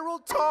her feral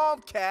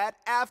tomcat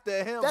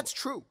after him. That's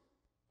true.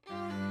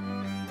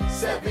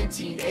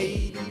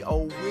 1780, a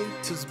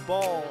winter's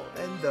ball,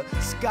 and the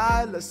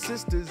Schuyler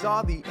sisters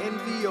are the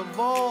envy of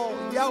all.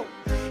 Yo,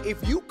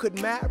 if you could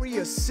marry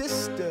a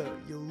sister,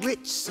 you're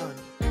rich, son.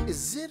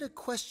 Is it a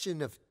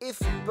question of if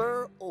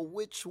Burr or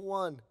which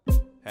one?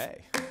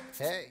 Hey,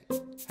 Hey,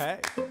 hey,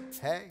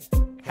 hey,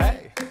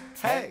 hey,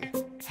 hey,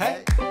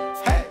 hey,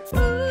 hey.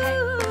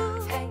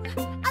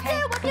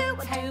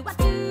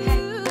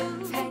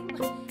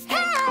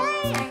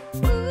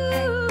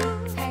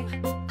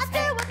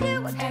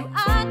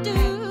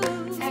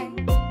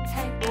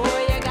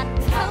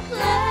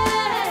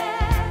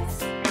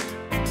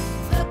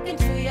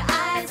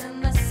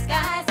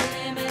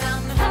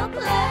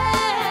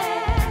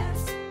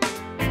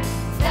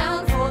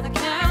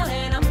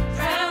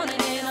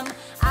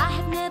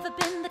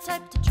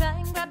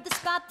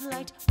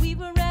 We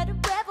were at a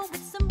revel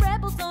with some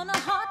rebels on a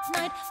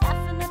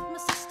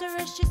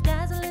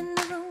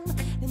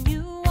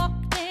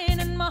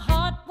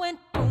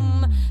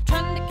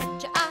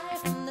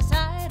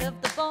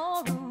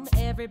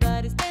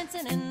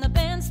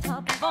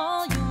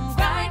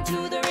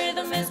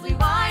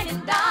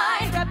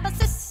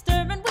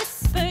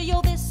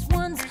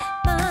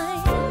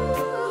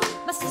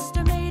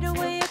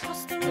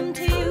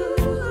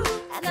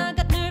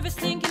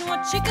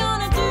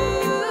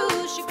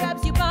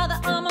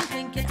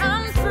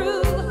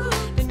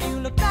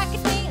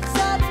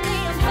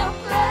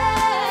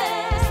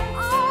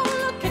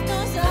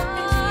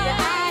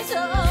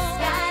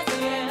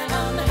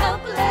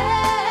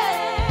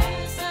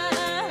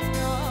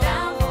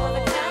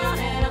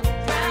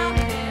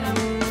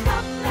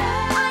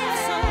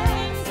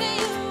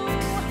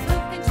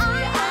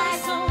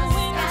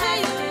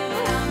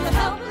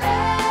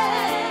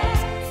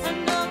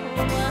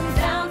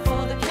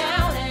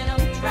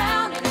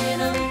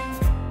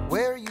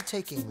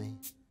asking me?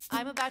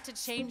 I'm about to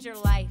change your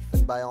life.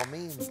 Then by all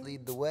means,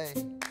 lead the way.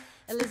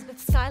 Elizabeth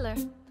Schuyler,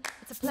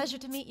 it's a pleasure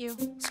to meet you.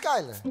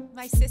 Skylar,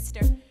 My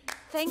sister.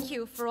 Thank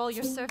you for all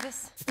your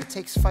service. if it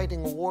takes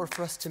fighting a war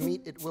for us to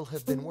meet, it will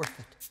have been worth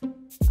it.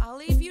 I'll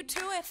leave you to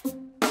it.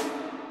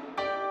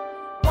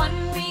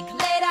 1 week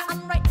later,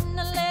 I'm writing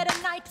a letter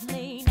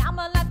nightly. Now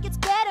my life gets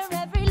better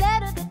every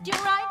letter that you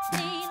write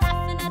me.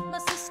 Laughing at my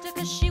sister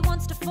cause she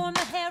wants to form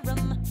a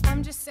harem.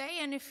 I'm just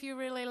saying, if you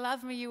really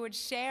love me, you would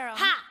share 'em.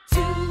 Ha!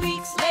 2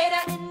 weeks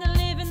later, in the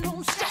living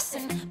room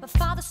stressing. My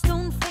father's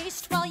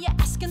stone-faced while you're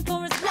asking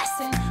for his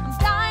blessing. I'm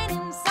dying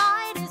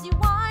inside as you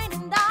whine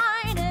and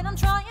dine. And I'm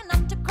trying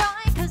not to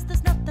cry cause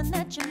there's nothing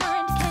that your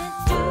mind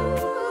can't do.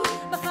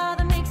 My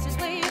father makes his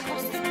way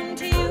across the room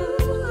to you.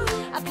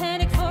 I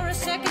panic for a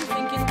second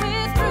thinking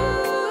we're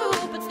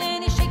through. But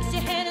then he shakes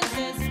your hand and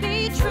says,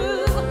 be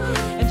true.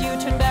 And you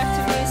turn back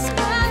to me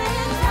smiling.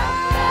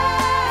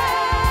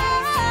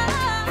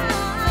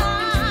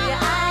 Into your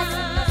eyes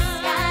and the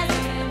skies,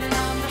 and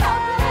I'm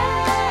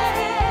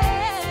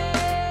helpless.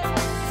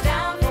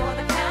 Down for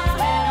the count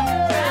and I'm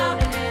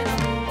drowning and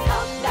I'm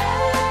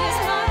helpless. This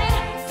morning,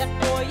 that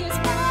boy is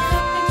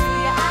gone. Into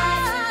your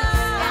eyes and the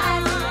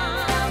skies, and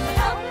I'm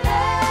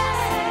helpless.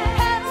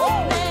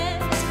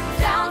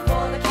 Down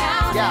for the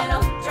count and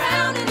I'm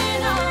drowning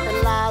and I'm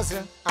Eliza,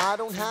 I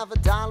don't have a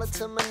dollar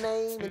to my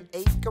name, an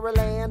acre of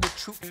land, a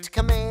troop to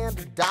command,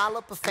 a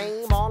dollop of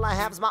fame. All I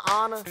have is my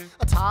honor,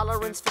 a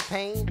tolerance for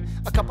pain,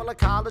 a couple of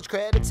college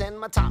credits, and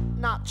my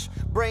top-notch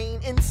brain.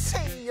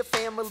 Insane, your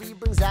family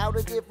brings out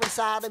a different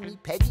side of me.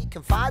 Peggy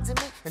confides in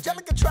me,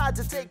 Angelica tried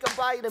to take a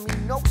bite of me.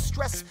 No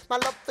stress, my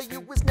love for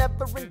you is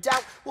never in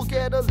doubt. We'll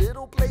get a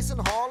little place in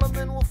Harlem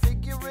and we'll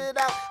figure it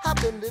out.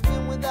 I've been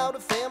living without a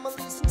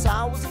family since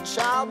I was a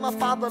child. My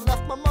father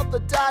left, my mother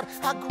died.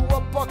 I grew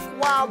up buck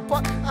wild,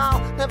 but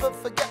I'll never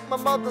forget my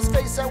mother's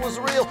face, that was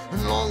real.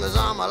 As long as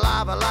I'm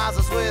alive,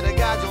 Eliza, swear to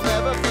God you'll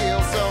never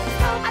feel so.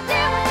 I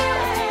dare with you,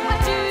 I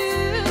do.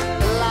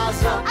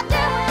 Eliza, I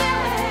dare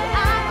with you,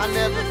 I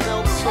never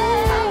felt so.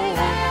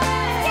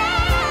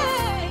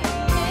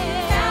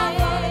 Down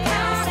for the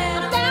count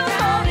and I'm down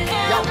for the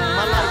Yo, count.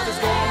 my life is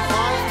gonna be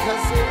fine,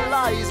 cause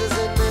Eliza's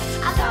in it.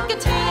 I look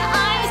into your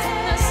eyes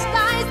and the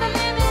sky's the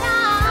limit.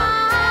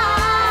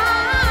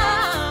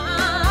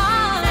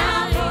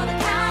 Down for the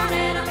count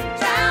and I'm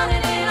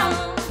drowning it all.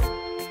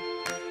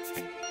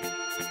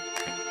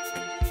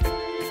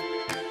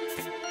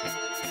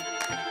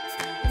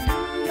 In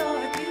New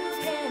York, you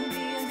can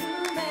be a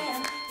new man.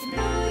 In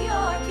New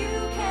York, you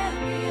can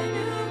be a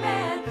new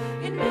man.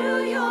 In New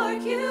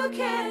York, you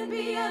can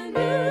be a new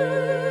man.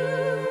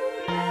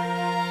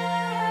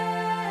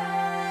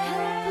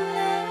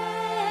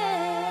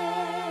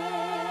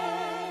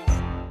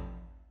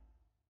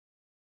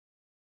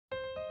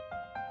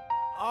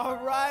 All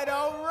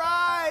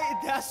right,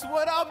 that's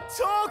what I'm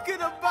talking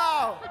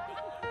about.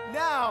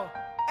 Now,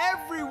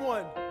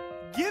 everyone,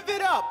 give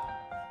it up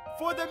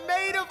for the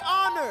maid of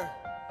honor,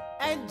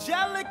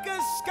 Angelica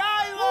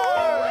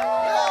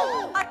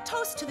Schuyler. A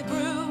toast to the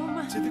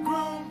groom, To the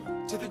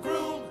groom, to the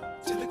groom,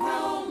 to the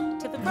groom,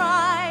 to the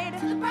bride,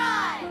 to the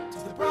bride.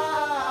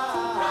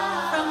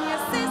 from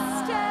your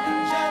sister,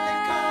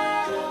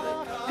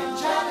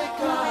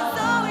 who is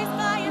always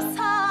by your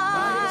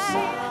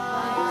side,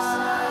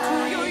 to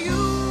your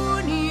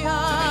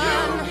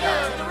union,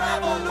 The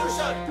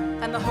revolution.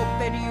 and the hope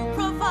that you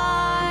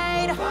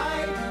provide.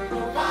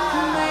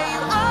 May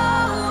you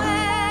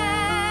always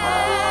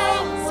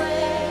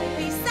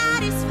be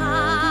satisfied.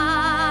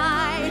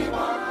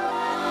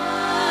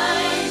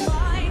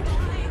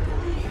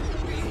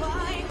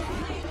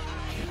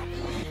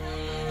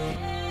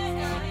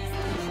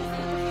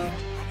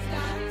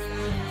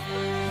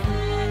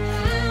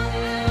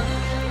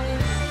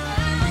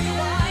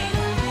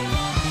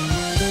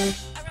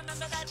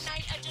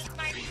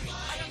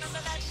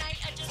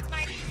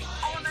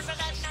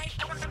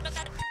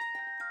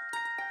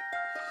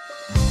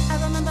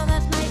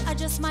 I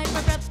just might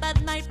regret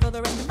that night for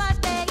the rest of my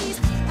days.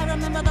 I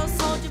remember those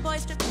soldier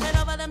boys tripping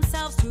over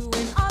themselves to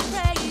win our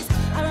praise.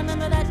 I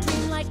remember that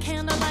dream like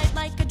candlelight,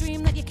 like a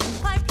dream that you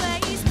can't quite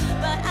place.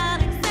 But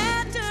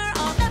Alexander,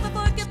 I'll never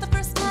forget the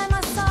first time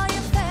I saw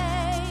your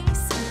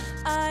face.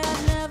 I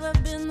have never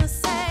been the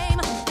same.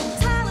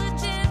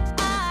 Intelligent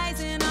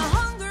eyes in a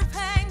hunger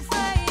pang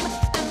frame.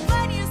 And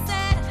when you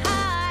said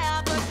hi,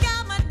 I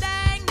forgot my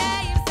dang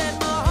name. Set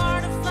my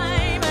heart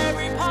aflame,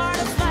 every part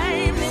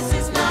aflame. This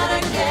is not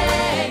a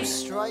game. You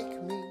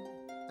strike me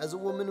as a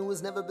woman who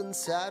has never been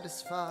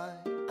satisfied.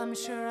 I'm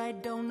sure I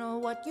don't know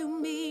what you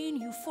mean.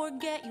 You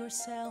forget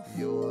yourself.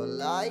 You're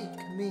like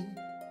me,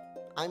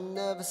 I'm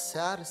never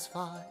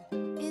satisfied.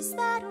 Is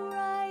that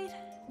right?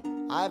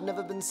 I've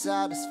never been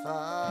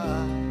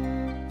satisfied.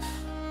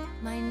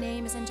 My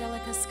name is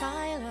Angelica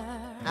Schuyler.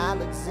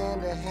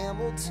 Alexander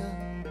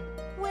Hamilton,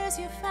 Where's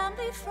your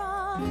family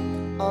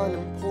from?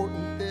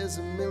 unimportant, there's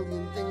a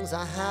million things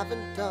I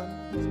haven't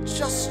done.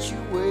 Just you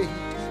wait,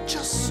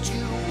 just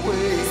you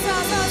wait.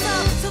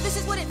 So this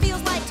is what it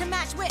feels like to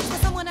match wits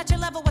with someone at your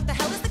level. What the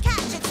hell is the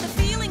catch? It's the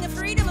feeling of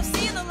freedom, of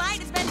seeing the light.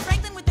 It's Ben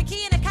Franklin with the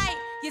key and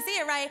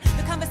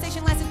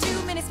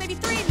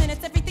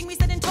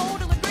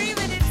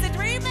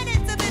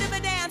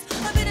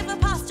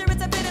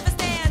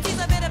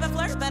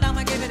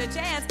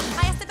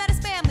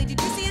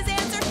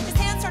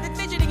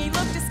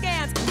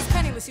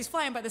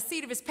flying by the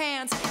seat of his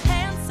pants.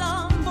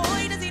 Handsome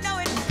boy, does he know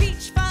it?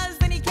 Peach fuzz,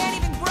 then he can't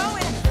even grow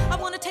it. I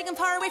want to take him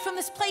far away from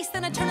this place,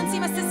 then I turn and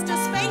see my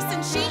sister's face,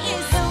 and she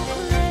is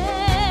helpless.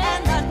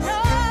 And I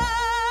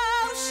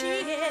know she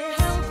is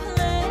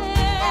helpless.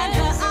 And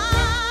her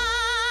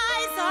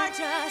eyes are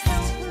just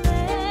helpless.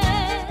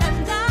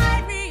 And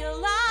I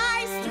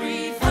realize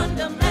 3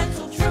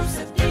 fundamental truths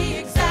at the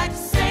exact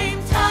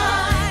same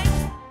time.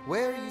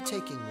 Where are you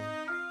taking me?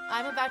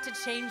 I'm about to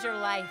change your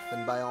life.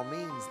 Then by all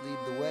means, lead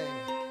the way.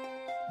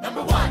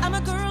 Number 1. I'm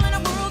a girl in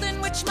a world in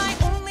which my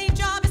only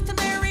job is to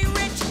marry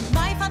rich.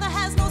 My father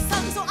has no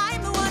son, so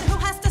I'm the one who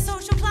has to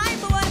social climb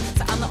the one.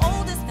 So I'm the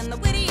oldest and the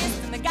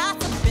wittiest, and the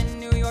gossip in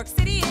New York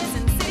City is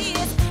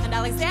insidious. And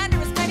Alexander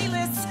is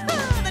penniless.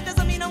 That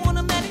doesn't mean I want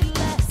him any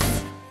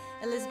less.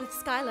 Elizabeth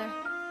Schuyler,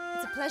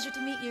 it's a pleasure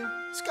to meet you.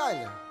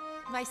 Skylar.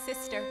 My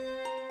sister.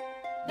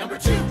 Number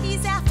 2.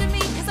 He's after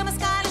me, cause I'm a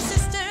Schuyler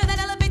sister that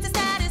elevates his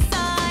status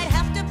side.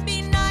 Have to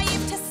be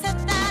naive to set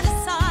that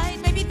aside.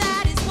 Maybe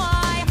that is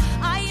why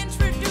I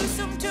introduce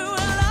him to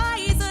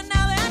Eliza.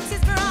 Now that's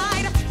his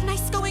bride.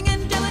 Nice going,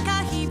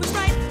 Angelica, he was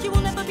right. You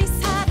will never be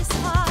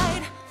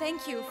satisfied.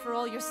 Thank you for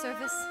all your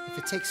service. If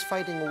it takes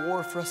fighting a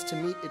war for us to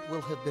meet, it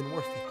will have been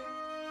worth it.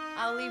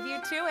 I'll leave you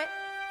to it.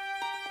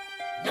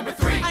 Number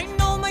 3. I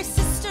know my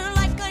sister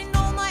like I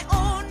know my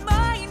own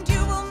mind.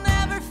 You will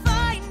never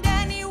find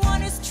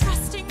anyone as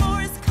trusting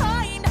or as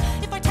kind.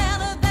 If I tell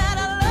her that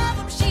I love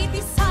him, she'd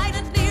be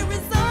silently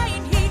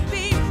resigned. He'd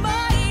be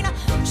mine.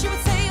 She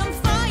would say I'm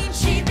fine.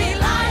 She'd be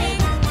lying.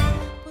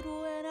 But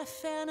when I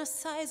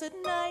fantasize at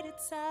night,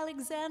 it's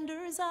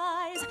Alexander's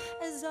eyes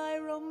as I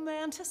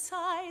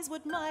romanticize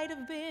what might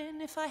have been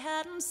if I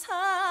hadn't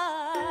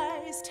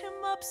sized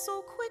him up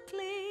so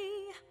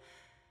quickly.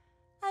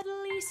 At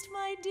least,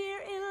 my dear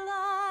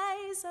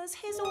Eliza's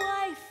his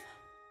wife.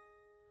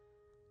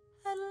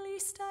 At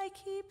least I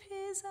keep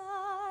his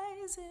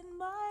eyes in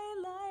my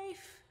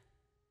life.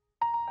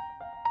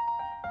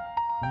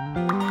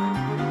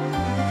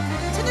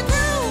 To the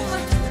groom,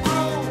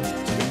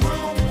 To the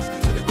groom,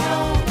 to the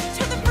groom,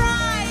 to the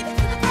bride,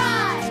 to the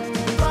bride.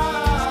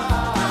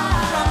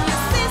 from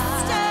your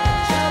sister,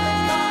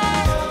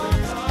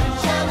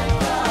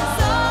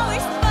 who's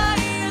always by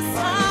your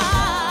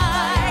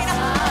side.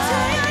 To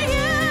your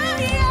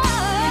union,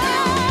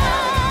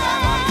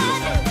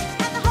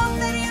 and the hope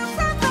that you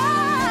provide.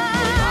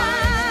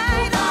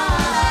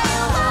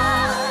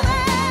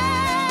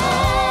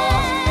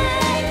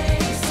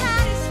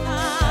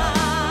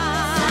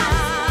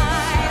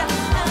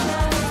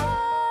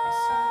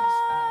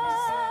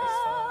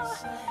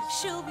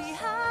 She'll be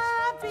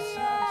happy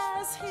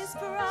as his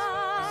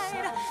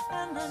bride,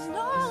 and I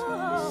know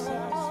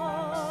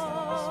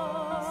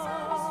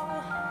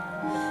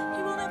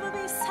he will never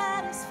be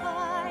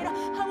satisfied.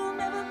 I will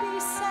never be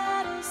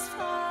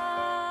satisfied.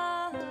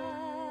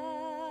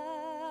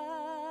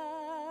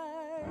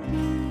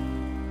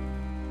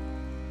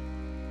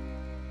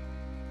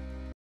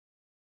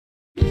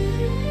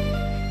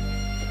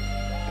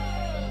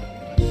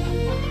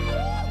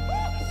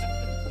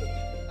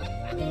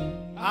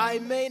 I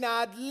may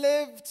not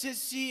live to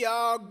see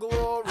our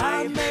glory.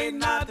 I may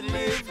not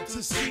live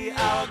to see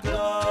our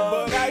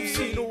glory, But I've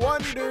seen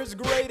wonders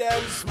great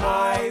and small.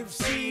 I've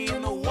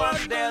seen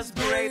wonders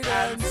great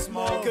and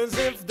small. Cause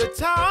if the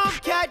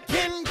tomcat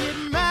can get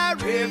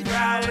married, If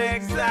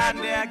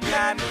Alexander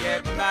can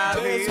get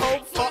married, there's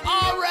hope for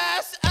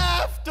RS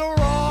after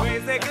all.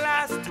 raise a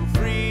glass to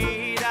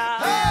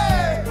freedom.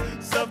 Hey!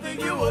 Something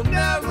you will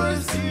never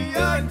see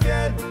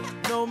again,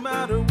 no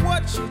matter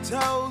what she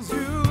tells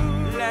you.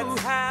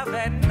 Let's have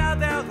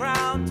another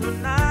round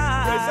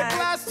tonight. Raise a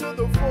glass to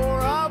the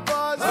 4 of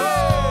us.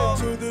 Oh,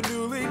 to the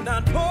newly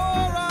not poor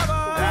of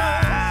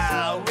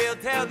us. We'll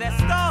tell the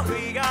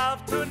story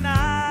of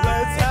tonight.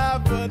 Let's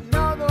have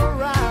another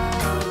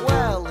round.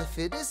 Well, if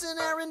it isn't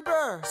Aaron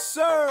Burr,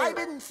 Sir, I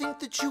didn't think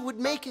that you would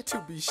make it.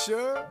 to be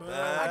sure,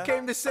 I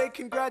came to say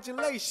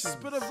congratulations.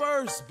 Spit a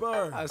verse,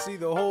 Burr. I see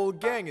the whole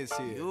gang is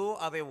here. You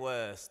are the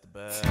worst,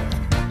 Burr.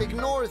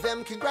 Ignore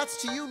them.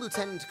 Congrats to you,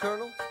 Lieutenant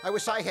Colonel. I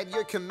wish I had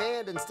your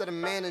command instead of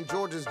man in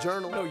George's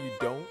journal. No, you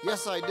don't.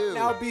 Yes, I do.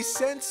 Now be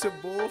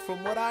sensible.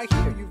 From what I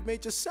hear, you've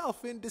made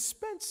yourself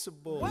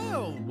indispensable.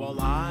 Well,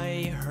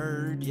 I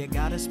heard you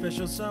got a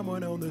special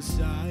someone on the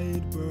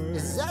side, Burr.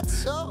 Is that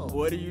so?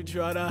 What are you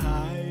trying to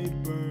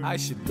hide, Burr? I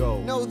should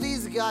go. No,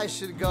 these guys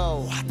should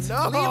go.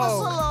 No. Leave us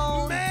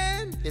alone.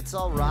 Man! It's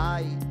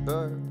alright,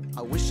 Burr.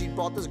 I wish you'd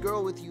brought this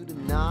girl with you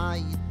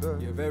tonight, Burr.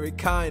 You're very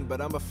kind,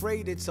 but I'm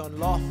afraid it's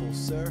unlawful,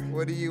 sir.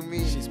 What do you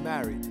mean? She's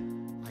married.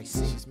 I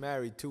see. She's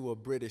married to a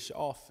British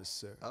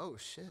officer. Oh,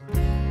 shit.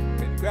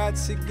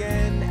 Congrats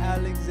again,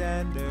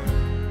 Alexander.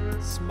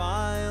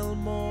 Smile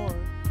more.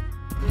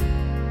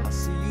 I'll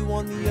see you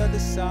on the other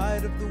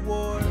side of the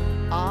war.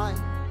 I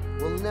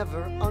will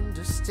never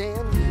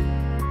understand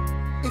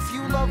you. If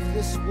you love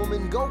this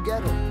woman, go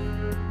get her.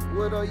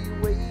 What are you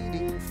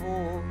waiting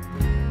for?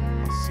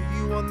 I'll see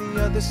you on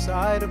the other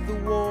side of the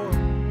war.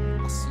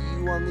 I'll see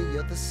you on the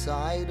other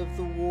side of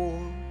the war.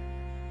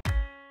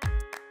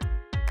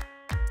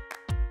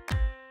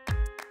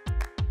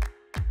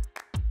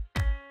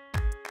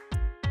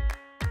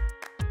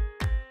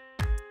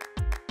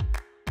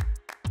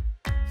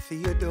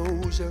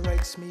 Theodosia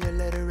writes me a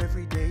letter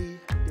every day.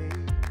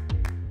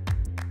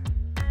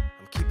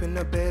 I'm keeping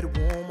her bed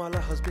warm while her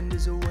husband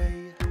is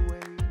away.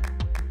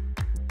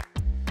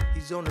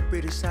 He's on the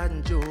British side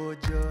in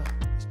Georgia.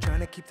 He's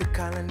trying to keep the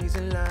colonies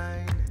in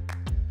line.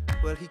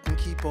 Well, he can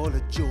keep all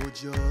of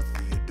Georgia.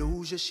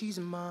 Theodosia, she's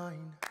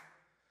mine.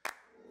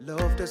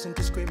 Love doesn't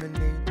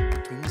discriminate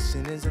between the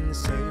sinners and the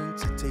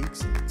saints. It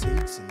takes and it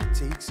takes and it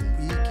takes, and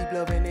we keep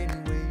loving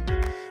anyway.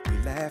 We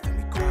laugh and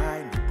we cry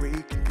and we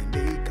break and we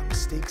make our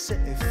mistakes.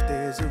 And if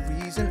there's a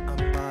reason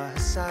I'm by her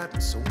side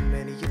when so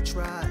many have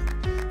tried,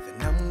 then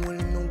I'm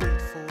willing to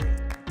wait for it.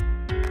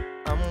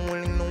 I'm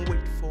willing to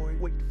wait for it,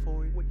 wait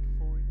for it, wait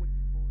for it, wait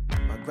for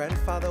it. My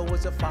grandfather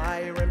was a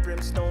fire and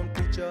brimstone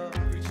preacher.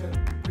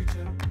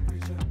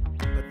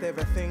 But there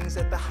are things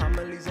that the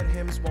homilies and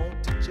hymns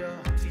won't teach ya.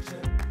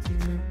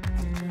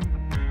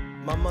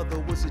 My mother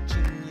was a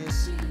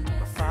genius.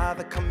 My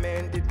father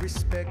commanded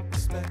respect.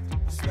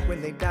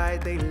 When they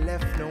died, they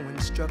left no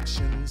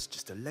instructions,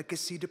 just a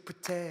legacy to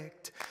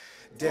protect.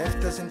 Death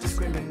doesn't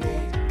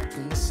discriminate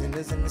between the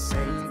sinners and the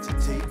saints. It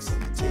takes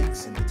and it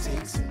takes and it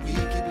takes, and we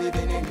keep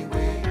living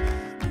anyway.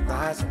 We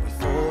rise and we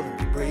fall and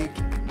we break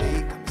and we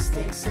make our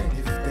mistakes. And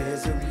if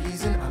there's a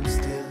reason I'm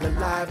still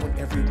alive when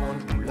everyone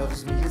who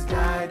loves me has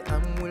died,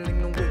 I'm willing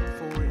to wait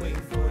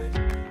for it.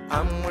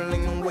 I'm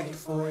willing to wait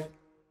for it.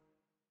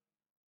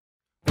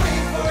 I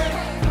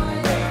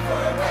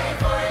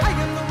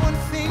am the one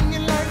thing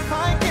in life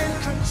I can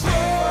control.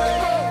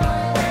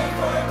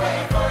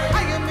 I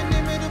am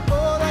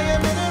inimitable, I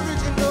am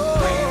original.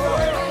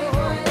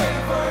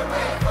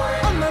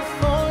 I'm not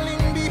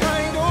falling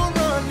behind or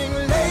running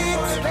late.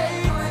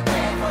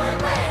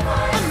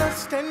 I'm not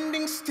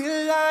standing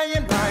still, I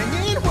am lying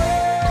in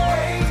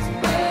wait.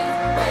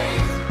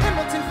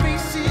 Hamilton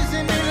faces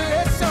an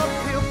endless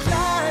uphill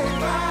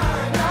climb.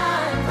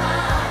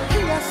 He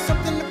has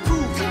something to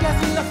prove, he has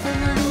nothing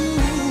to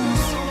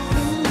lose.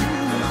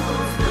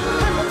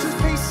 Hamilton's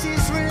pace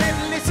is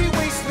relentless, he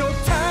wastes no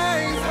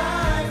time.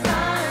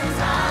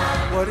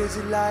 What is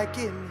it like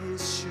in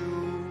his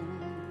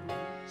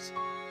shoes?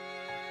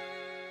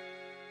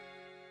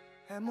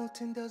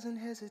 Hamilton doesn't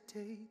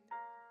hesitate.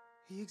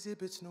 He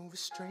exhibits no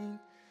restraint.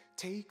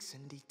 Takes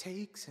and he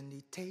takes and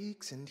he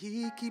takes, and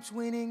he keeps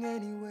winning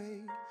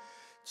anyway.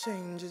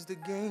 Changes the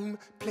game,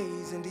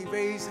 plays and he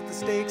raises the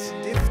stakes.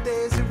 And if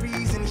there's a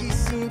reason he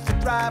seems to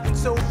thrive and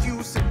so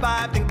few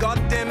survive, then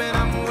goddammit,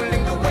 I'm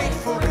willing to wait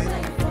for it.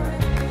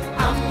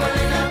 I'm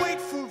willing to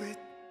wait for it.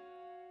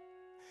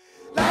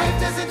 Life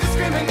doesn't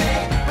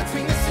discriminate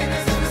between the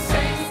sinners and the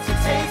saints. It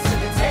takes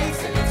and it takes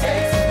and it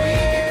takes, and we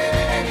keep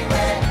living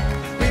anyway.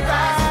 We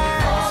rise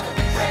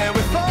and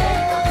we fall and we break and we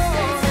make our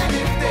mistakes. And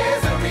if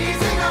there's a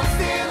reason I'm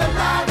still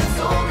alive and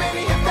so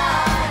many have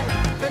died,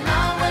 then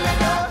I'm willing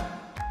to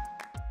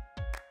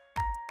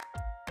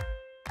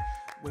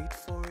Wait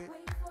for it.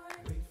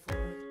 Wait for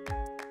it.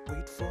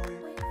 Wait for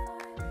it.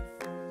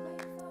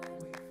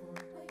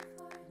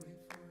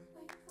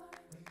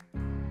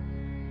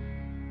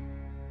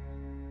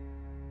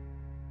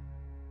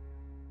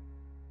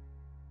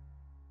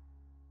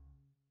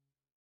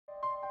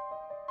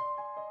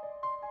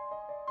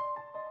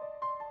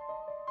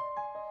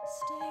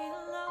 Stay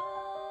alive.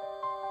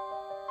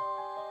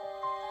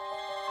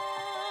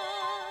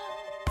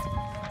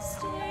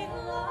 Stay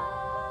alive.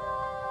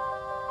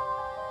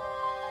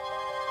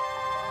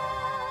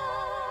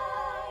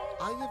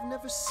 I have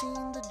never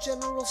seen the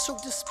general so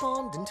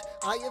despondent.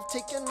 I have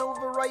taken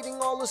over writing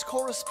all his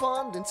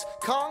correspondence.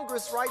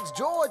 Congress writes,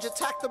 George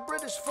attacked the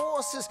British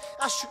forces.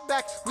 I shoot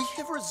back, we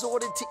have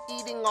resorted to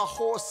eating our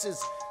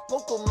horses.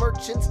 Local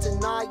merchants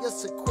deny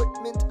us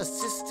equipment,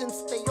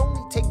 assistance. They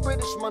only take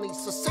British money,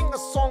 so sing a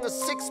song of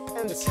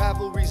sixpence. The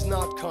cavalry's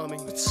not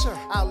coming. But sir,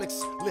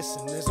 Alex,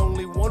 listen, there's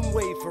only one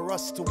way for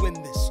us to win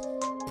this.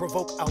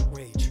 Provoke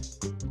outrage.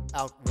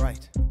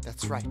 Outright.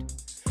 that's right.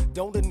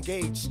 Don't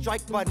engage,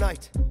 strike by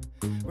night.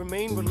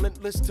 Remain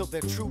relentless till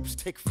their troops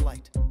take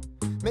flight.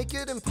 Make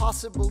it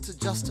impossible to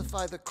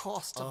justify the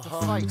cost of the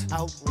fight.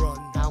 Outrun.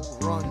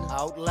 Outrun.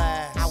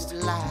 Outlast.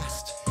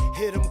 Outlast.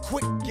 Hit 'em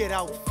quick, get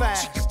out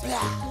fast.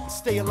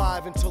 Stay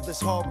alive until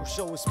this horror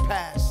show is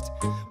past.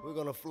 We're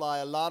gonna fly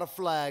a lot of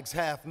flags,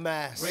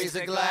 half-mast. Raise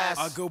a glass.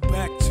 I go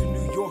back to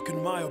New York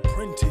in my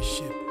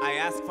apprenticeship. I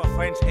ask for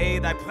French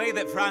aid, I pray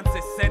that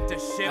Francis sent a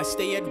ship. I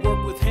stay at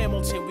work with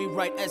Hamilton, we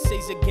write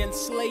essays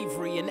against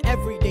slavery, and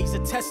every day's a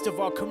test of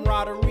our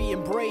camaraderie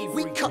and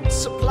bravery. We cut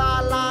supply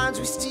lines,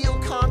 we steal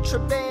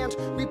contraband,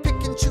 we pick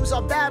and choose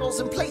our battles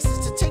and places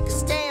to take a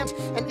stand.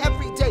 And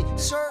every day,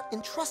 sir,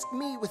 entrust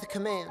me with a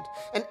command.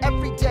 And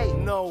every day,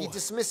 No. he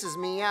dismisses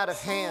me out of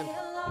hand.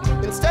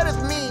 Instead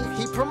of me,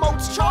 he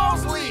promotes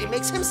Charles Lee,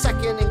 makes him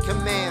second in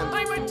command.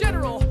 I'm a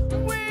general.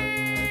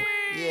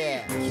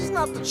 Yeah, he's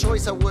not the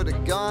choice I would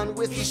have gone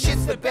with. He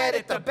shits the bed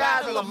at the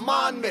Battle of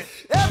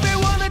Monmouth.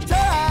 Everyone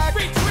attack!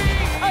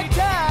 Retreat!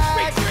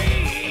 Attack!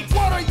 Retreat!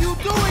 What are you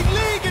doing,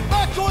 Lee? Get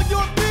back on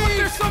your feet!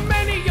 There's so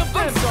many of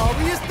them. I'm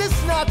sorry, is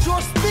this not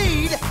your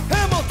speed?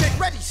 Hamilton,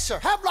 Ready, sir.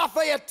 have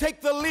Lafayette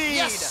take the lead.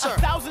 Yes, sir.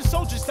 1,000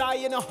 soldiers die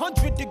in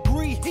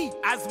 100-degree heat.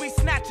 As we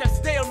snatch catch a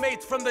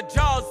stalemate from the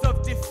jaws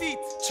of defeat.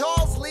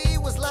 Charles Lee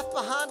was left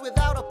behind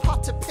without a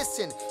pot to piss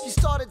in. He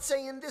started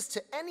saying this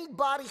to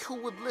anybody who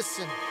would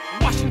listen.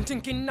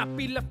 Washington cannot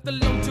be left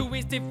alone to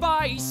his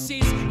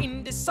devices.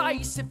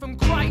 Indecisive from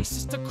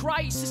crisis to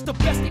crisis. The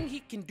best thing he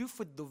can do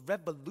for the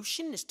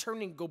revolution is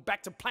turn and go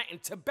back to planting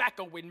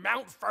tobacco in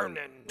Mount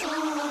Vernon.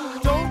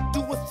 Don't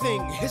do a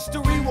thing,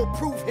 history will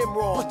prove him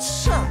wrong. But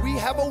sir, we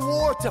have a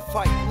war to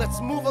fight, let's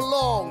move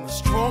along.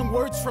 Strong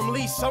words from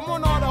Lee,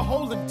 someone ought to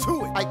hold him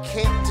to it. I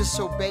can't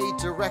disobey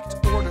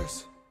direct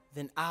orders.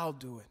 Then I'll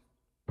do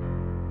it.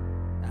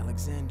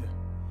 Alexander,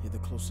 you're the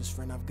closest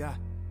friend I've got.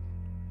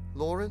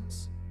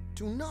 Lawrence,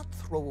 do not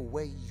throw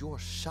away your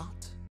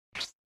shot.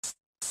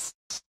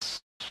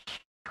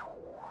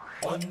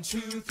 1, 2,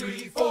 3,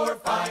 4,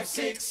 5,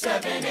 6,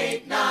 7,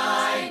 8,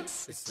 9.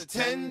 It's the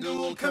 10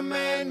 dual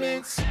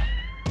commandments.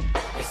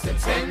 It's the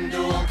 10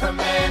 dual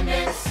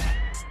commandments.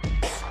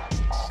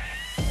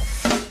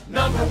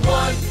 Number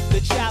 1,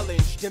 the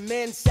challenge,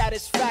 demand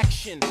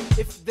satisfaction.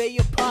 If they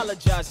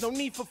apologize, no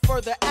need for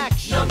further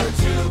action. Number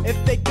 2,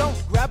 if they don't,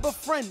 grab a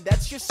friend,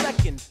 that's your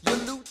second. Your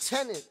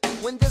lieutenant,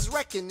 when there's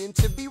reckoning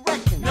to be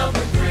reckoned. Number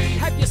 3,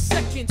 have your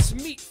seconds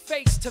meet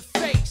face to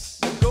face.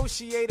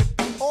 Negotiate a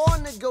peace. Or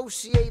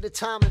negotiate a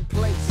time and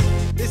place.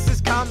 This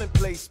is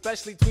commonplace,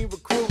 especially between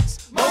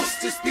recruits.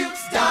 most disputes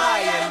die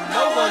and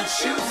no one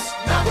shoots.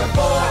 Number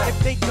 4, If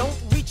they don't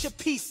reach a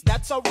peace,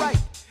 that's alright.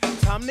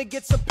 Time to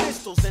get some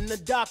pistols and the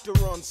doctor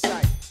on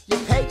site. You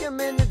pay him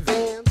in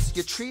advance,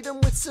 you treat him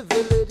with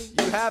civility.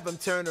 You have him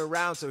turn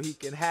around so he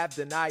can have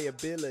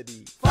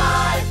deniability.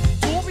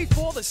 5, Door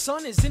before the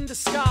sun is in the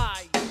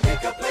sky.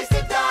 pick a place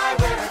to die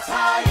where it's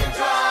high and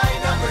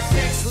dry. Number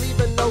 6, Leave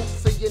a note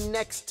for your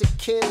next to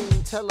kin.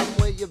 Tell him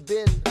where you've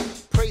been.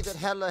 Pray that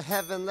hell or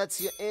heaven lets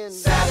you in.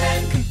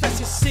 7, Confess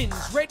your sins,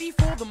 ready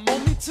for the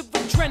moments of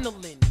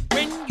adrenaline.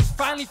 When you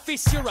finally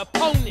face your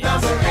opponent.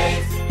 Number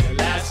 8, Your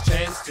last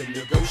chance to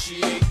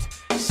negotiate.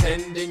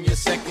 Send in your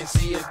second,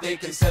 see if they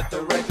can set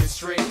the record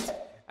straight.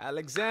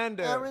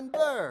 Alexander, Aaron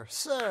Burr,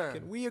 sir.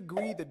 can we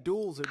agree the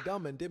duels are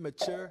dumb and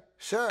immature?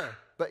 Sure,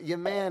 but your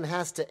man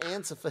has to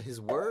answer for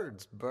his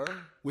words, Burr.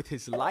 With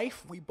his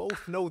life, we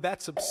both know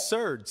that's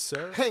absurd,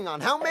 sir. Hang on,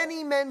 how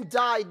many men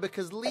died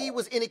because Lee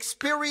was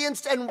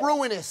inexperienced and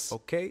ruinous?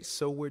 Okay,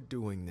 so we're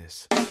doing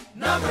this.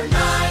 number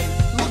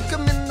 9, Look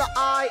him in the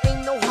eye,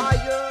 ain't no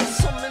higher.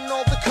 Summon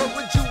all the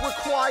courage you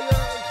require.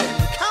 Can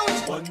you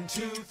count? 1,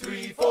 2,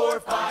 3, 4,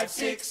 5,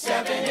 6,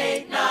 7,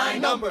 8,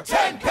 9. Number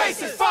 10,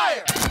 paces,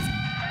 fire!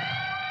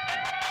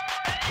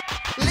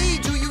 Lee,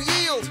 do you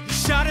yield?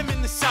 Shot him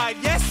in the side,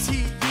 yes,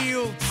 he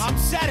yields. I'm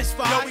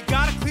satisfied. Yo, we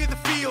gotta clear the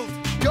field.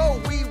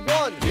 Go, we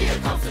won. Here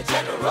comes the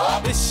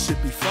general. This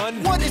should be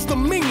fun. What is the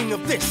meaning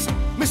of this,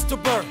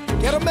 Mr. Burr?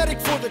 Get a medic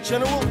for the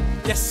general.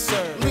 Yes,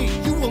 sir. Lee,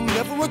 you will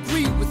never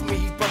agree with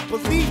me, but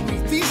believe me,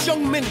 these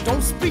young men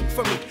don't speak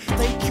for me.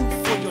 Thank you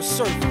for your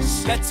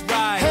service. That's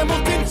right.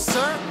 Hamilton,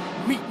 sir,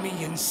 meet me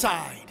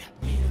inside.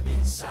 Meet him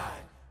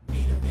inside, meet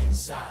him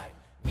inside,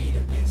 meet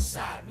him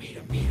inside, meet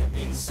him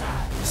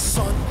inside.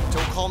 Son,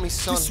 Don't call me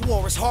son. this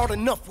war is hard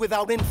enough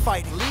without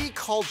infighting. Lee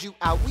called you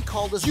out, we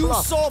called his You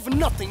bluff. solve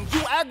nothing.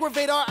 You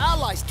aggravate our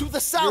allies to the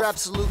south. You're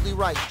absolutely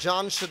right.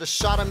 John should have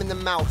shot him in the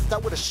mouth.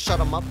 That would have shut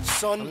him up.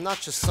 Son, I'm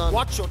not your son.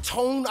 Watch your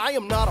tone. I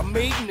am not a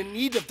maiden in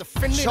need of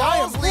defending. I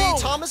am Charles Lee, grown.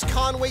 Thomas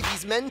Conway,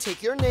 these men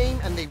take your name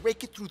and they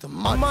rake it through the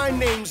mud. My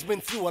name's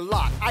been through a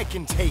lot. I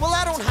can take. Well,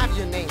 I don't have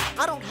your name.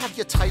 I don't have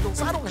your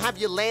titles. I don't have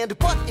your land.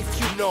 But if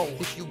you know,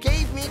 if you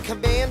gave me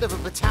command of a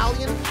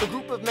battalion, a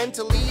group of men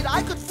to lead,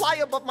 I could fly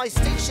above my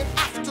station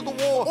after the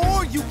war.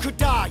 or you could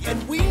die,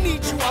 and we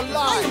need you I am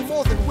alive.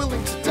 more than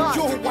willing to die.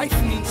 Your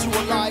wife needs you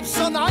alive,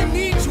 son. I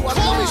need you alive.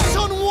 Call me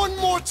son one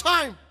more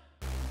time.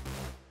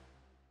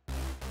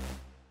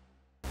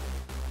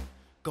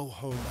 Go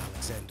home,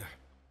 Alexander.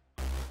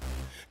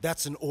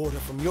 That's an order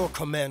from your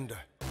commander.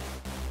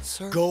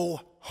 Sir.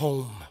 Go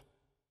home.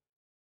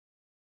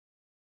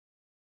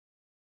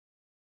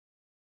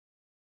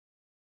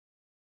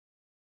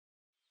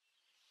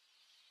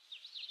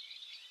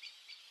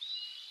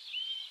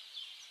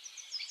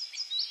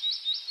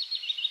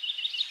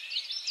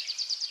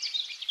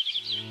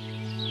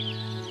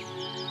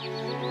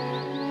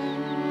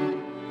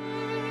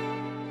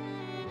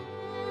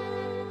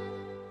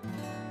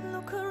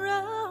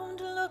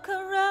 Look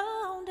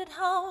around at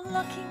how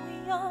lucky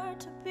we are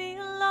to be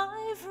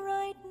alive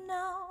right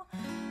now.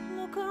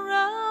 Look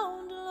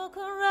around, look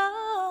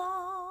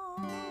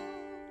around.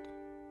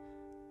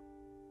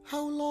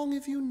 How long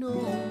have you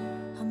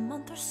known? A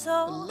month or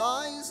so.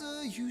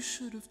 Eliza, you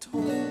should have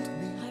told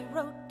me. I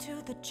wrote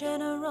to the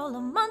general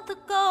a month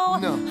ago.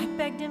 No. I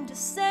begged him to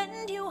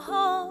send you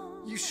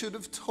home. You should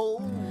have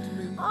told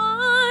me.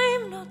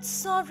 I'm not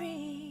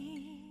sorry.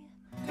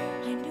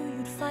 I knew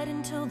you'd fight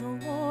until the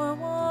war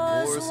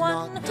was War's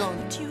won. not done.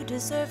 But you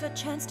deserve a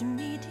chance to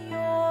meet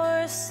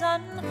your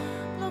son.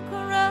 Look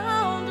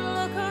around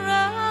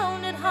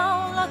at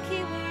how lucky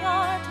we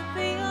are to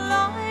be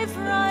alive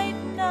right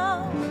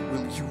now.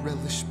 Will you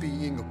relish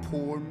being a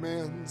poor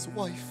man's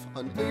wife,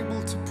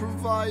 unable to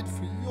provide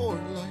for your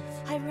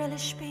life? I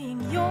relish being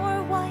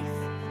your wife.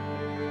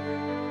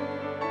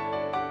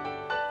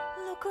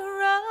 Look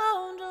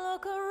around,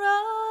 look around.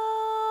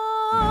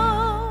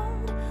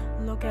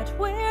 Look at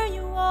where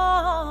you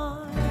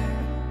are.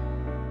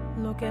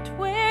 Look at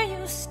where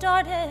you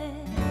started.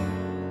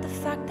 The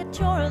fact that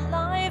you're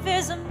alive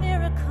is a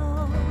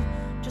miracle.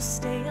 Just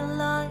stay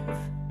alive,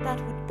 that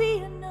would be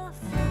enough.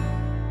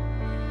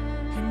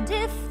 And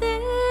if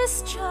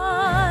this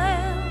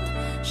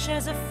child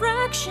shares a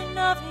fraction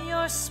of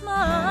your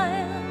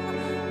smile,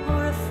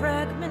 or a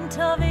fragment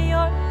of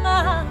your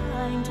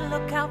mind,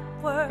 look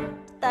outward,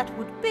 that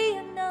would be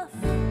enough.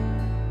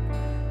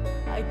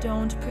 I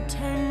don't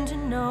pretend to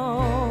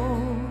know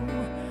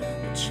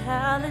the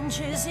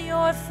challenges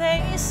you're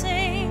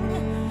facing,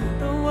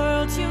 the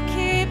worlds you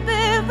keep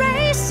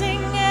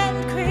erasing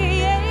and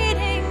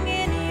creating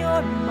in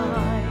your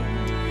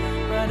mind.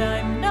 But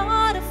I'm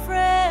not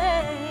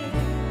afraid.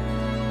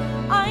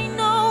 I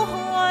know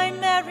who I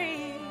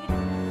married.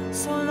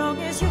 So long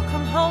as you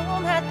come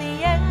home at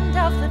the end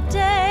of the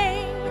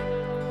day,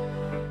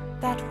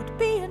 that would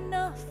be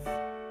enough.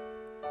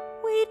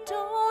 We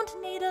don't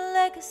need a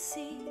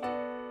legacy.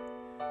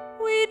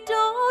 We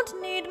don't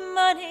need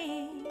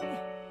money.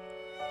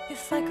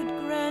 If I could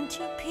grant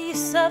you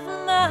peace of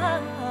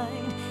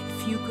mind,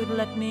 if you could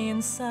let me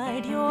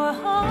inside your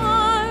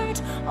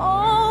heart,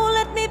 oh,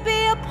 let me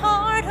be a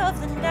part of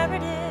the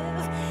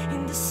narrative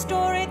in the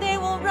story they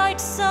will write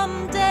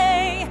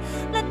someday.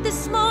 Let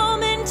this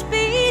moment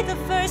be the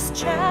first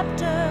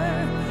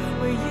chapter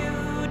where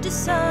you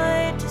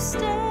decide to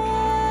stay.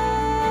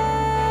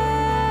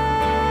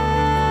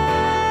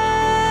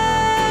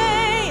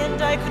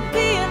 And I could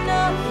be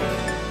enough,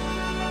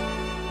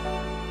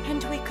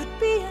 and we could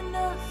be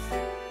enough.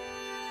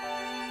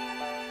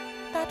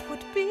 That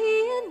would be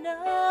enough.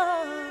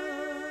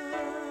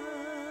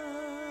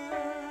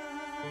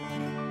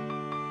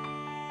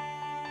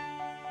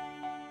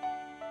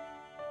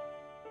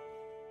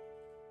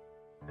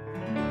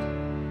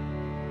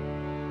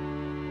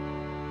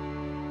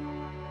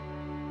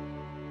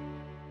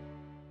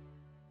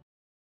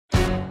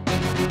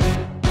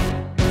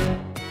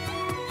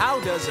 How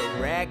does a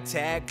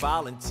ragtag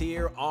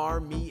volunteer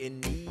army in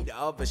need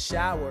of a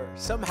shower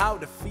somehow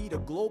defeat a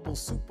global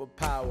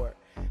superpower?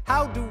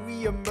 How do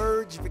we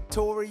emerge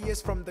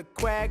victorious from the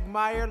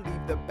quagmire?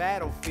 Leave the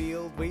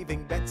battlefield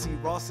waving Betsy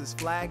Ross's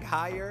flag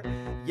higher?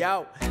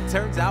 Yo,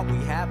 turns out we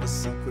have a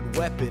secret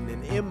weapon,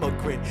 an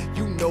immigrant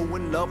you know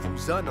and love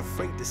who's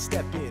unafraid to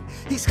step in.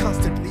 He's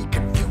constantly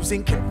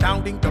confusing,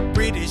 confounding the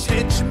British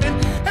henchmen.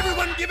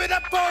 Everyone give it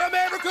up for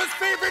America's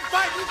favorite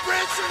fighting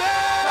Frenchman!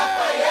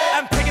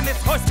 I'm taking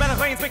this horse by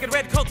the reins, making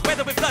red coats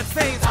weather with blood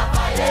stains.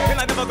 And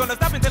I'm never gonna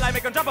stop until I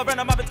make them drop, burn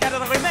them up and scatter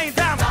the remains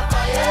down.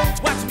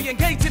 Watch me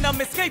engaging them,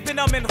 escaping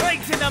them, and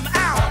raising them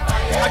out.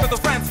 I go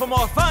to France for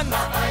more fun.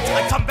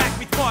 I come back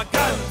with more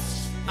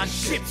guns and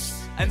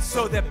ships, and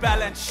so their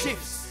balance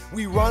shifts.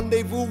 We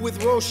rendezvous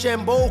with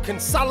Rochambeau,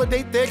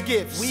 consolidate their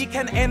gifts. We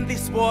can end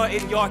this war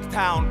in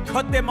Yorktown,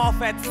 cut them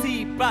off at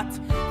sea, but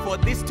for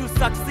this to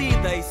succeed,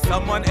 there's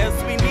someone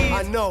else we need.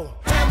 I know.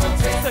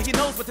 So he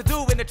knows what to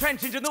do in the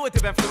trench,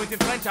 ingenuitive and fluent in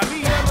French, I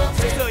mean.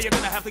 So you're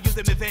gonna have to use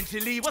him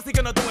eventually. What's he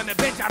gonna do on the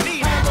bench, I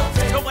mean?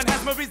 No one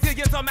has more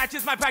resilience or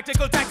matches my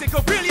practical,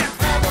 tactical brilliance.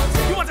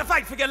 You want to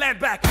fight for your land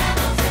back?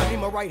 I need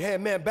my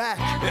right-hand man back.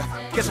 Yeah,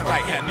 get your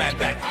right-hand man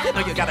back. You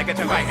know you gotta get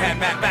your right-hand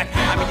man back.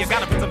 I mean, you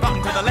gotta put some thought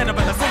into the letter,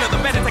 but the sooner the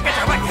better to get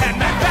your right-hand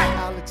man back.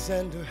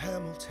 Alexander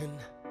Hamilton,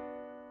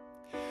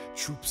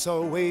 troops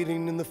are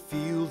waiting in the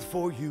field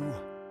for you.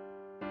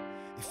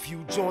 If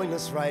you join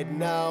us right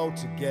now,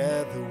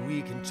 together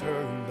we can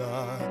turn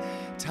the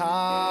tide.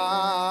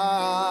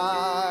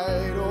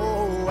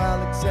 Oh,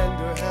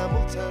 Alexander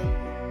Hamilton,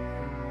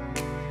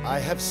 I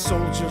have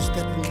soldiers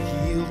that will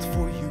yield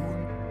for you.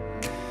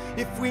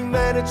 If we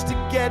manage to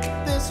get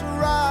this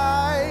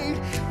right,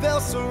 they'll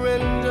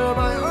surrender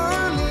my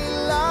early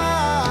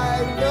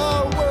life.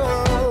 The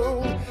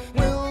world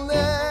will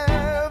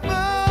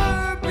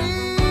never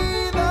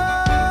be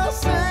the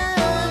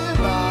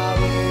same.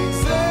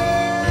 Alexander.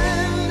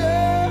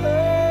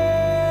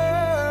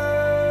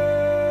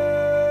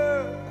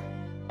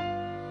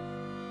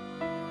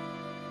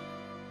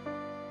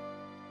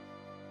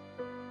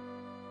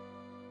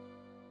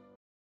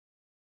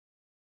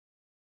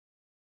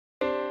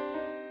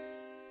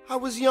 I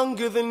was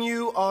younger than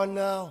you are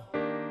now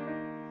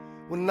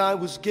when I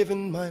was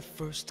given my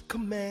first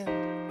command.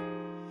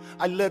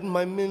 I led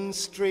my men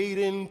straight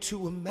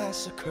into a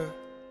massacre.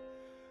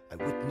 I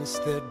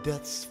witnessed their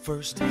deaths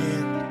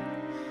firsthand.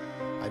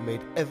 I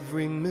made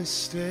every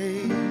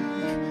mistake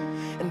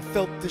and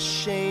felt the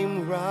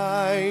shame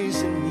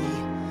rise in me.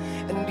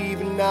 And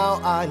even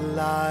now I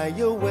lie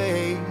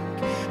awake,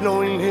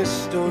 knowing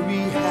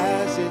history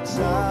has its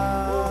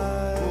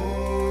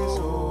eyes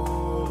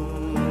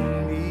on me.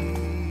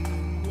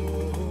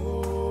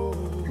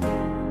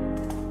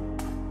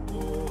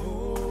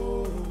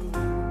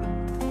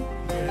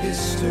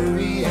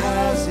 History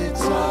has its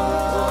eyes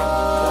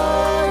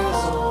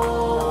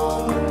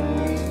on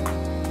me.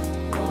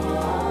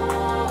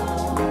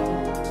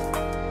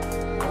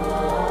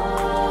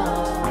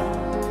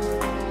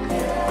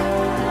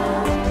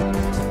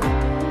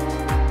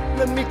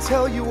 Let me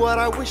tell you what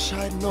I wish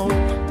I'd known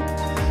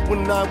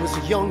when I was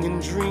young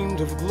and dreamed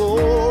of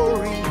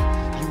glory.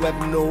 You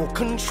have no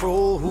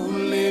control. Who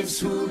lives,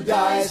 who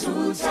dies,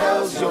 who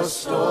tells your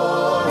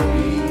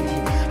story?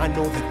 I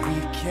know that we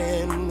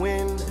can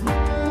win.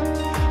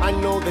 I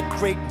know that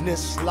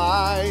greatness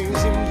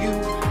lies in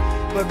you.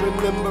 But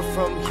remember,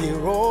 from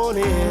here on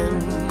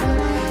in,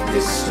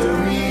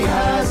 history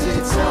has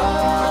its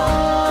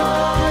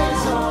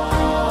eyes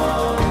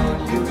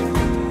on you.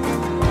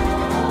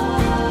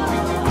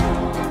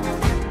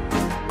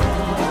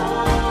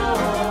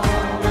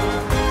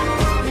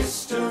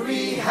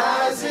 History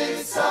has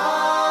its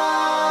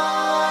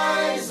eyes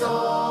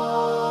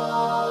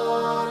on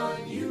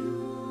you.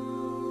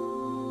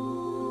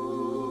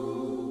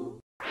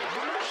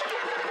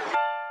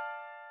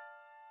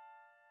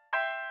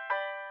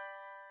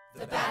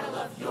 The Battle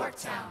of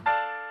Yorktown,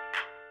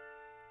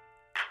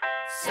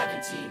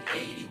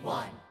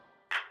 1781.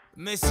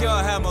 Monsieur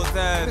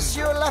Hamilton,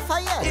 Monsieur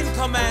Lafayette, in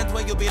command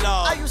where you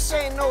belong. are you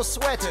saying no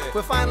sweat?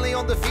 We're finally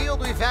on the field,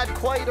 we've had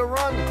quite a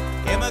run.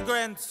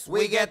 Immigrants,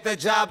 we get the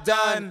job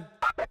done.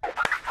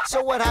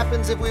 So what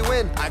happens if we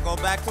win? I go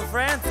back to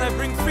France, I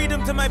bring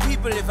freedom to my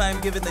people if I'm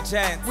given the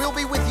chance. We'll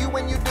be with you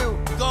when you do.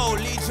 Go,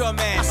 lead your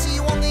man. I'll see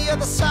you on the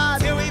other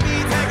side. Till we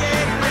meet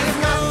again. I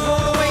am not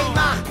throwing away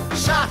my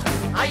shot.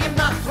 I am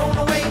not throwing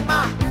away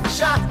my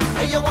shot.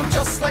 Hey yo, I'm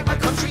just like my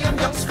country. I'm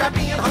young,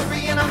 scrappy, and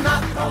hungry, and I'm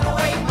not throwing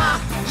away my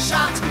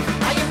shot.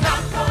 I am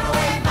not throwing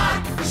away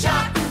my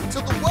shot.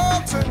 Till the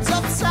world turns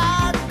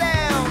upside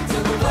down.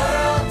 Till the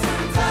world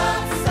turns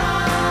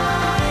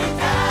upside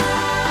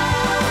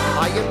down.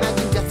 I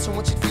imagine death so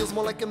much it feels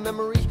more like a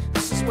memory.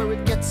 This is where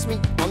it gets me.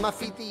 On my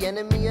feet, the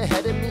enemy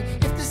ahead of me.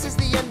 If this is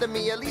the end of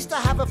me, at least I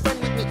have a friend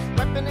with me.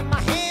 Weapon in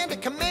my hand, a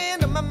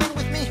command, and my men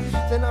with me.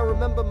 Then I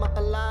remember my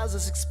Eliza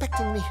is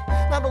expecting me.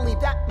 Not only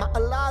that, my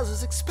Eliza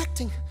is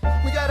expecting.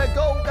 We gotta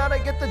go, gotta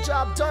get the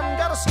job done.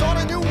 Gotta start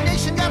a new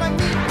nation, gotta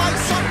meet my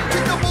son.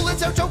 Take the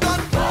bullets out your gun,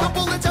 the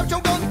bullets out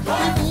your gun.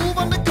 We move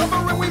undercover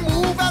and we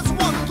move as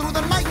one. Through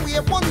the night we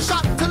have one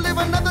shot to live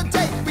another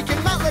day. We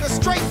cannot let a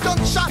stray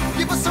gunshot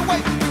give us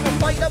away. We will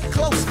fight up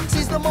close,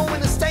 seize the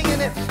moment and stay in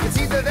it. It's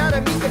either that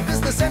or meet the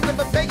business end of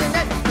a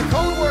bayonet. The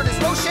code word is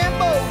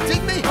Rochambeau,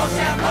 dig me?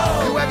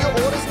 Rochambeau. You have your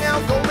orders now,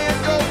 go man,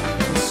 go.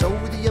 And so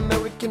the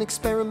American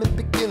experiment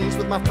begins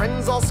with my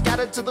friends all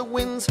scattered to the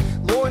winds.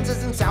 Lawrence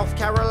is in South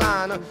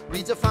Carolina,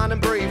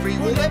 redefining bravery.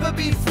 We'll never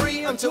be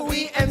free until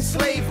we end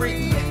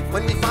slavery.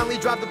 When we finally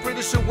drive the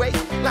British away,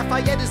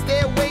 Lafayette is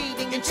there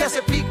waiting in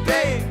Chesapeake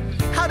Bay.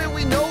 How did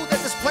we know that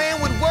this plan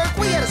would work?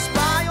 We had a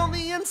spy on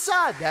the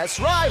inside, that's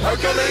right.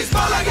 Hercules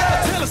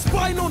Mulligan! Tell a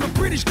spy on the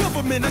British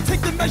government. I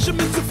take the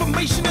measurements,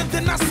 information, and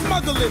then I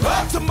smuggle it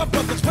to my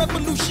brother's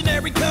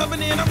revolutionary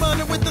covenant. I'm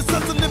running with the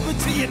Sons of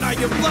Liberty, and I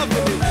am loving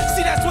it.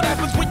 See, that's what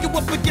happens when you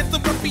up against the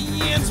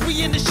ruffians.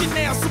 We in the shit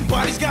now,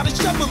 somebody's gotta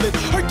shovel it.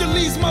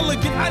 Hercules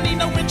Mulligan, I need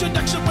no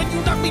introduction. When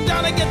you knock me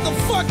down, I get the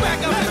fuck back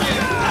up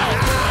again.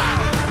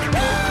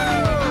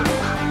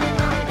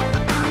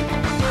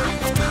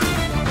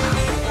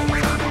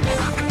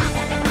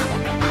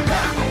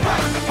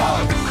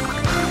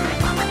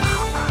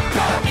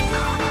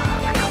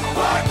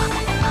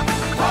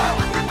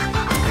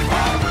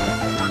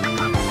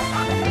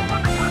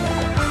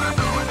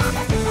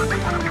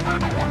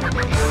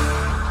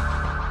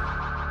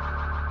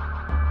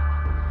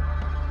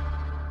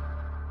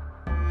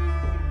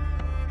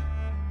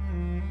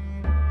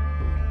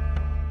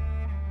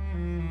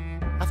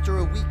 After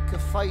a week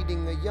of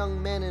fighting, a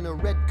young man in a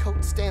red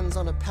coat stands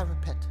on a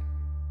parapet.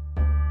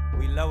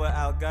 We lower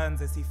our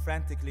guns as he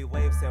frantically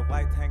waves their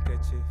white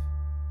handkerchief.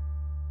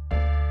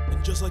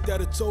 And just like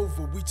that, it's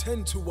over. We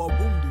tend to our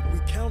wounded. We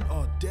count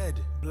our dead.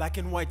 Black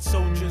and white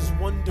soldiers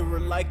wonder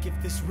alike if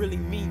this really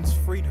means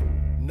freedom.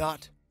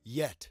 Not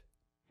yet.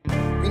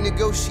 We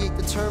negotiate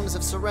the terms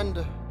of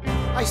surrender.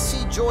 I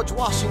see George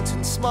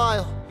Washington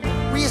smile.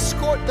 We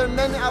escort their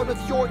men out of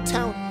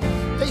Yorktown.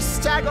 They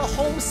stagger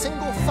home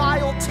single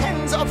file.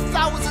 Tens of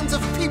thousands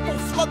of people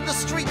flood the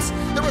streets.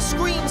 There are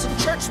screams and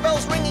church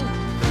bells ringing.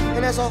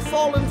 And as our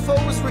fallen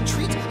foes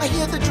retreat, I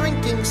hear the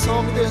drinking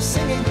song they're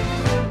singing.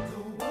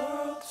 The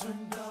world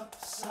turned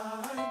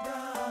upside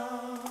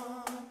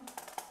down.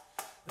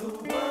 The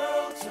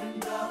world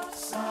turned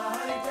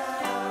upside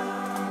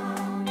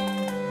down.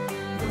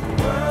 The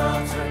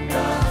world turned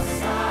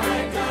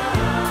upside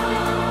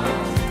down.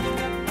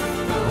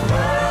 The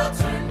world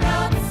turned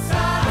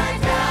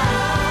upside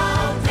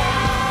down.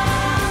 Down,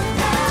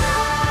 down,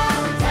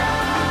 down,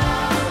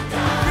 down.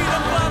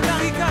 Freedom for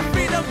America,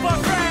 freedom for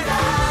France.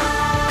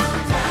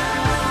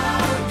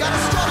 Gotta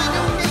start a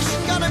new nation,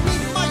 gotta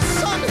meet my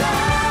son.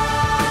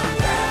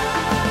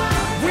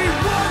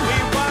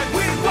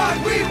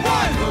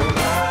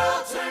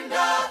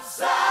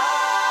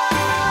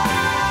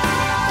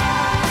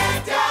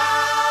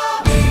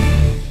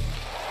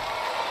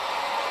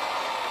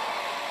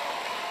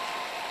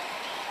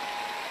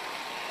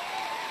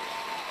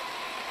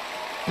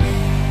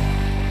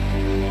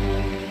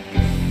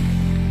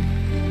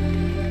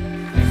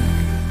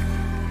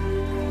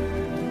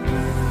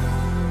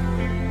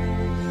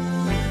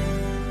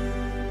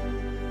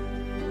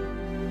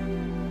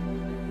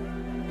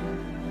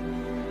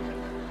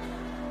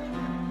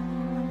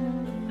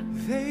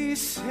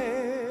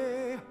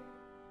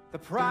 The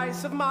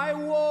price of my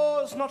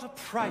war's not a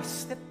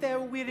price that they're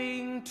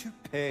willing to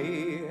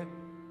pay.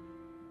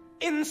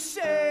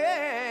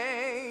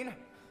 Insane!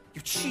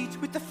 You cheat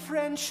with the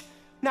French,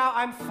 now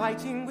I'm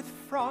fighting with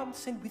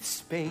France and with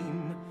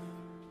Spain.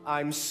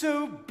 I'm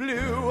so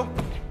blue.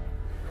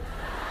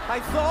 I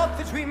thought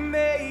that we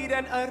made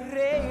an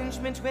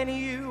arrangement when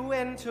you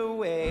went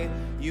away.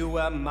 You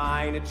were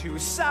mine to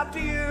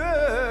subdue.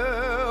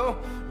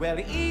 Well,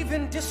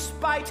 even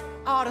despite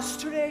our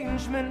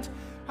estrangement,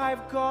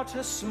 I've got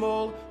a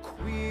small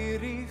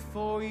query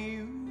for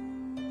you.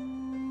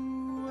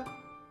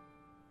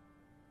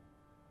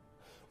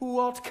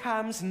 What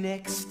comes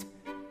next?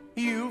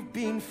 You've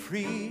been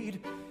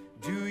freed.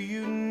 Do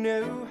you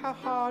know how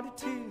hard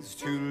it is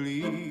to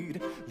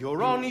lead?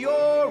 You're on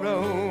your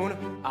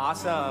own.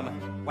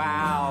 Awesome.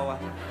 Wow.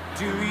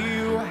 Do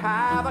you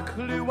have a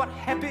clue what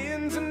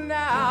happens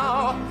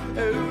now?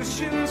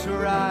 Oceans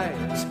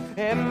rise,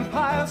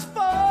 empires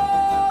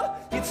fall.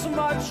 It's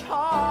much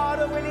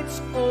harder when it's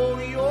all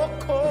your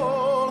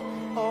call.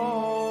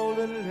 All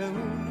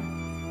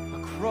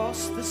alone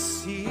across the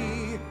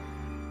sea.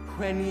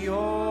 When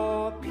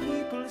your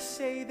people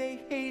say they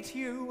hate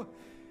you,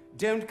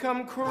 don't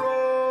come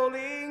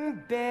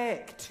crawling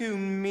back to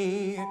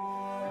me.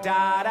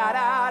 Da da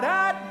da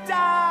da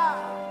da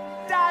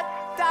da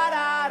da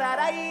da da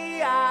da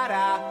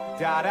da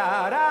da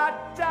da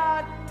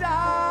da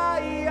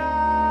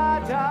da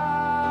da.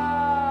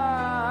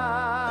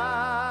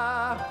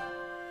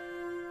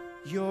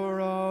 You're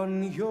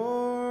on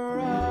your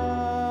own.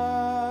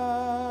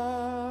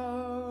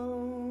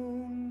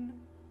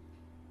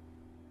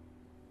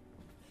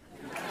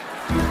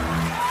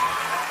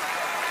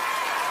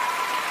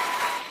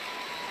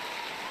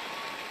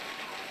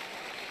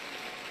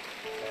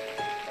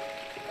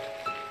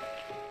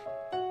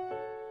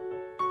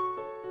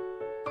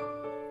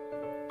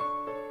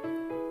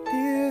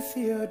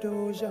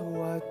 Theodosia,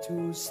 what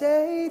to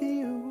say to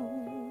you?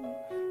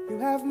 You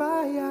have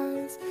my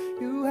eyes,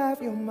 you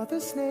have your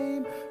mother's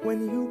name.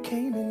 When you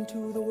came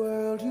into the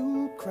world,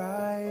 you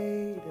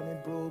cried, and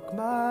it broke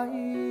my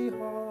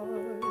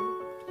heart.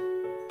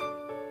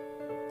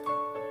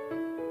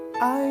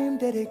 I'm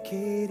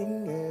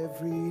dedicating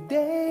every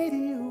day to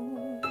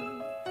you.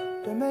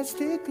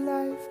 Domestic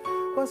life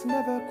was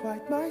never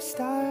quite my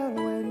style.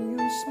 When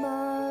you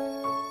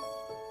smile,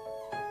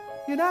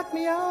 you knock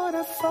me out,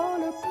 I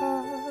fall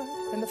apart,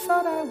 and I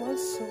thought I was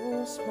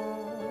so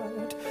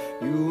smart.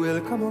 You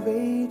will come of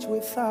age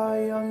with our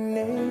young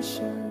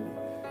nation.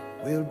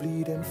 We'll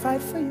bleed and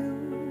fight for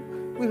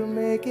you. We'll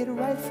make it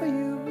right for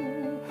you.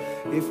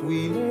 If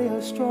we lay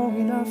a strong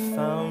enough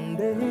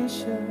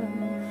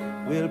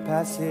foundation, we'll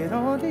pass it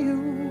on to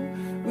you.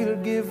 We'll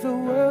give the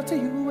world to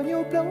you, and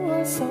you'll blow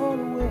us all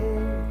away.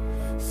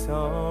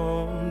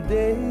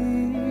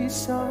 Someday,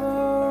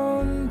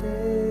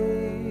 someday.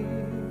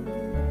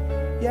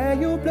 Yeah,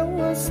 you'll blow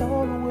us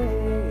all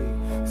away.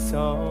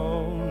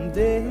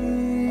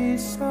 Someday,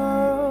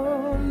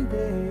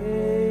 someday.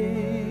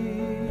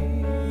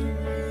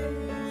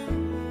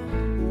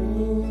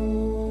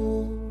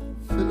 Oh,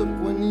 Philip,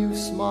 when you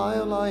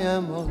smile, I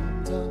am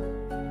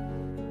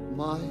undone.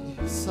 My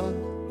son,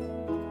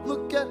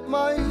 look at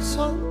my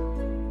son.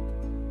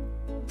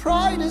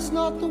 Pride is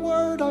not the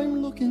word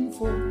I'm looking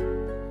for.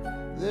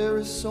 There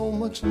is so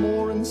much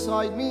more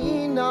inside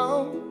me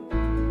now.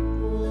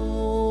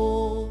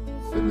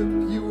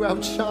 Philip, you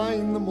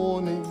outshine the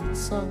morning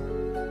sun,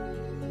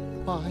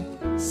 my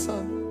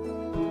son.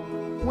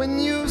 When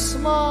you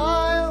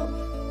smile,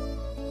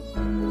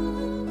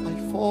 I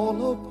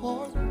fall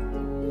apart,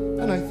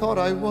 and I thought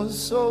I was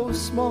so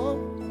smart.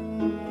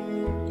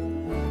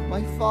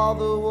 My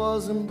father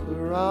wasn't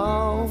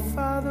around.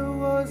 Father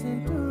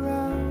wasn't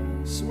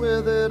around. Swear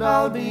that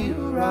I'll be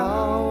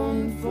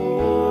around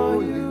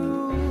for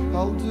you.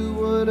 I'll do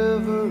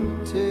whatever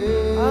it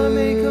takes. I'll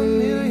make a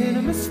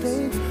million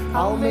mistakes.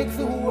 I'll make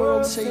the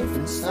world safe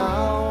and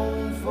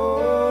sound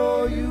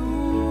for you.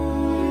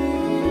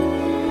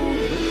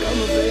 We'll come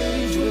of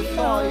age with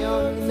our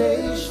young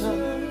nation.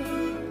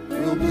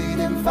 We'll bleed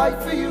and fight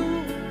for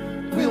you.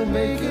 We'll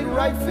make it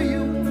right for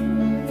you.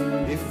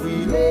 If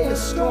we lay a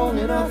strong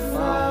enough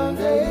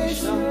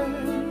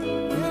foundation,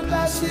 we'll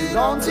pass it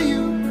on to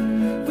you.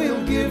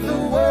 We'll give the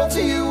world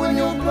to you, and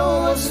you'll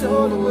blow us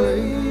all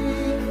away.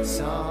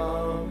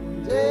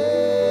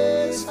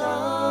 Someday,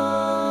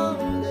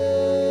 someday.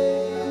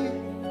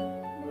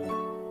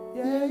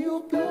 Yeah,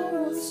 you'll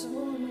blow us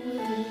all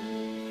away.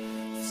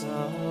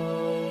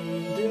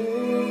 Someday,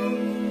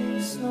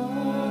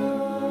 someday.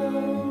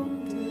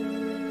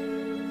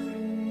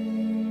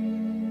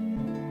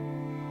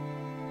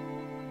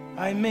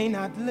 I may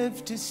not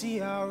live to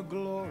see our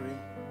glory,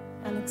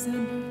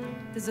 Alexander,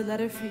 there's a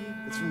letter for you.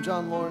 It's from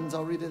John Lawrence.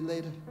 I'll read it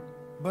later.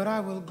 but I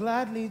will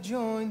gladly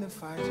join the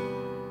fight.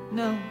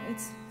 No,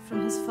 it's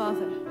from his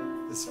father.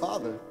 His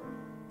father?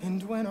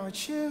 And when our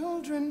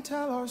children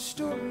tell our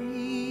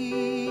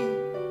story,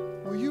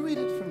 will you read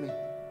it for me?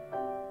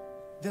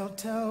 They'll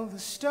tell the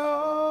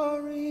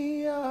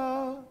story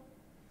of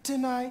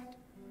tonight.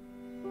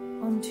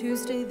 On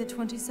Tuesday, the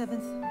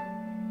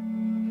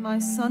 27th, My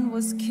son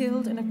was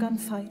killed in a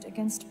gunfight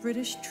against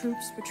British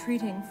troops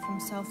retreating from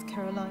South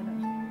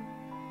Carolina.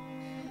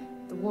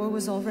 The war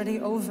was already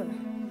over.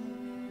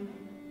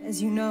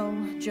 As you know,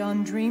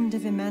 John dreamed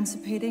of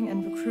emancipating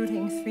and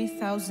recruiting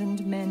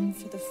 3,000 men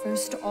for the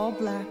first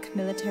all-black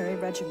military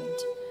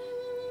regiment.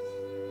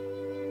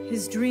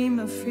 His dream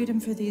of freedom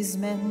for these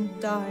men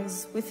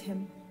dies with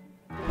him.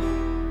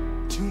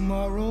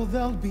 Tomorrow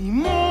there'll be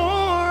more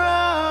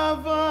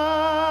of us.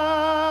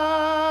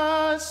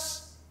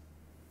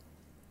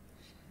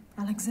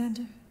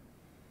 Alexander,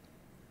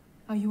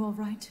 are you all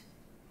right?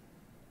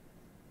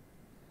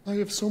 I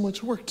have so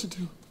much work to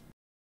do.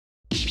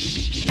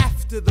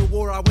 After the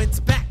war, I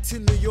went back to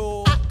New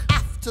York.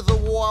 After the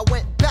war, I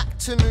went back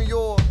to New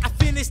York. I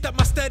finished up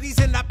my studies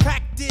and I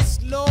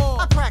practiced law.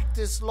 I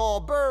practiced law,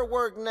 Burr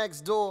worked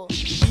next door.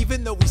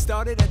 Even though we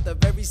started at the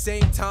very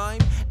same time,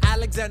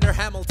 Alexander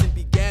Hamilton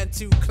began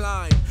to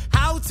climb.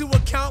 How to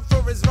account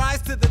for his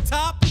rise to the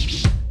top?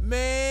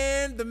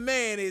 Man, the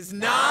man is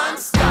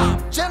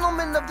non-stop.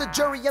 Gentlemen of the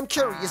jury, I'm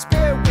curious,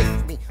 bear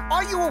with me.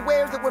 Are you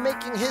aware that we're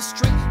making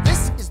history?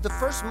 This is the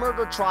first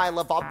murder trial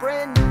of our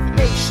brand new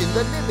nation,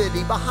 the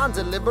liberty behind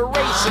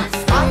deliberation.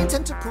 I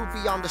intend to prove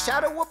beyond the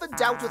shadow of a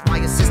doubt with my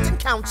assistant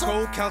counsel.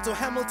 Co-counsel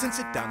Hamilton,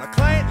 sit down. Our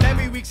client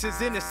Larry Weeks is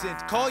innocent.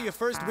 Call your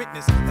first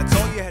witness. That's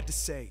all you had to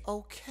say.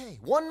 Okay,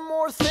 one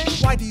more thing.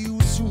 Why do you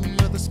assume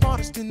you're the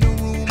smartest in the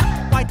room?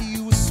 Why do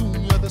you assume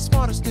you're the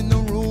smartest in the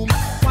room?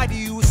 Why do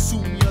you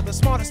assume you're the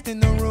smartest in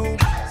the room?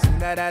 Soon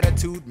that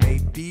attitude may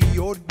be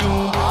your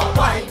doom.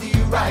 Why do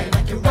you ride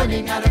like you're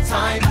running out of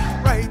time?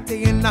 Right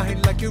day and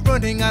night like you're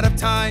running out of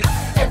time.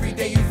 Every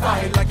day you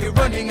fight like you're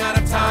running out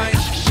of time.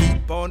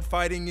 Keep on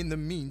fighting in the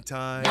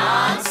meantime.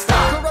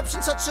 Non-stop.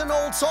 Corruption's such an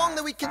old song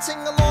that we can sing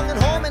along in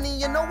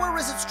harmony. And nowhere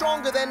is it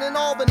stronger than in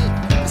Albany.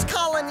 This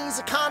colony's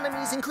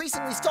economy's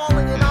increasingly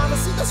stalling, and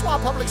honestly, that's why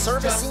public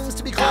service seems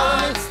to be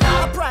calling me.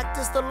 I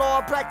practiced the law,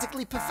 I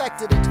practically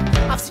perfected it.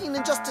 I've seen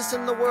injustice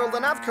in the world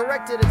and I've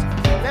corrected it.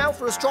 Now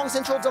for a strong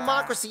central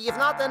democracy. If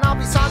not, then I'll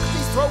be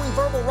Socrates throwing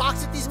verbal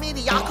rocks at these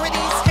mediocrities.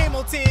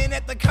 Hamilton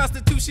at the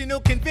Constitutional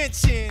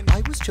Convention.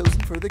 I was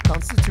chosen for the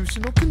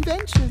Constitutional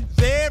Convention.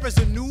 There is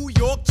a New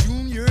York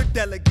junior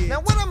delegate.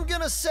 Now what I'm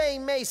gonna say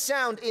may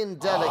sound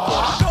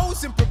indelicate.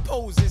 Goes and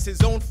proposes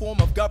his own form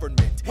of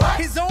government.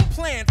 His own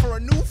plan for a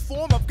new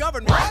form of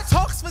government.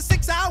 Talks for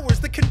 6 hours,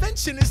 the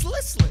convention is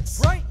listless.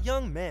 Bright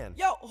young man.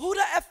 Yo, who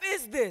the F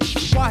is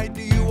this? Why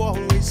do you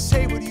always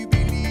say what you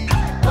believe?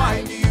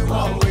 Why do you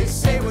always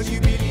say what you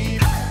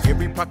believe?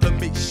 Every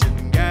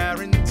proclamation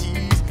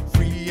guarantees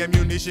free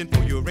ammunition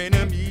for your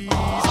enemies.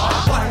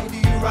 Why do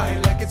you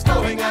ride like it's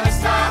going out of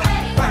style?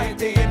 Ride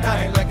day and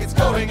night like it's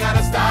going out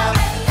of style.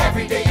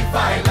 Every day you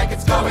fight like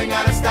it's going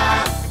out of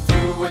style.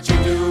 Do what you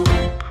do.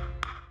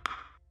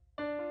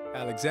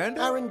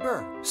 Alexander? Aaron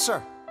Burr,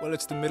 sir. Well,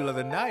 it's the middle of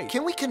the night.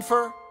 Can we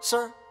confer,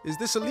 sir? Is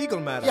this a legal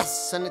matter?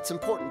 Yes, and it's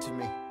important to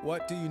me.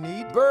 What do you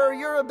need? Burr,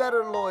 you're a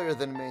better lawyer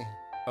than me.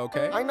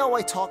 Okay. I know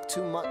I talk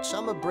too much.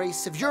 I'm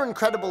abrasive. You're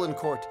incredible in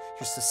court.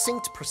 You're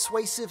succinct,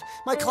 persuasive.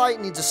 My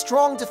client needs a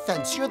strong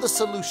defense. You're the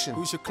solution.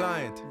 Who's your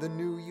client? The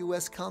new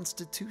U.S.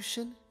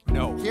 Constitution?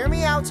 No. Hear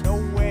me out. No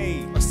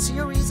way. A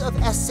series of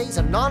essays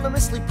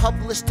anonymously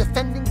published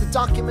defending the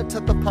document to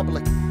the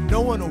public.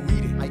 No one will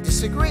read it. I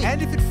disagree.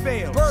 And if it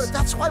fails? Burr,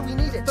 that's why we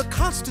need it. The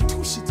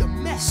Constitution's a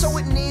mess. So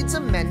it needs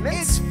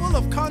amendments? It's full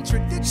of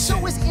contradictions.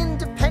 So is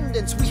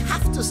independence. We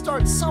have to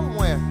start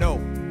somewhere. No.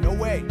 No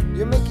way.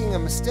 You're making a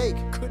mistake.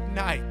 Good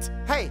night.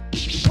 Hey,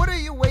 what are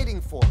you waiting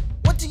for?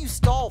 What do you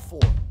stall for?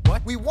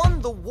 What? We won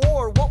the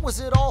war. What was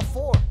it all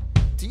for?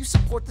 Do you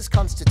support this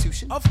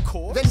Constitution? Of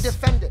course. Then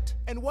defend it.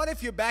 And what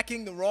if you're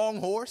backing the wrong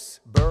horse?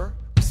 Burr,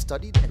 we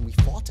studied and we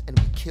fought and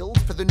we killed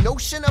for the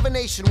notion of a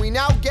nation we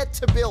now get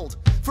to build.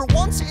 For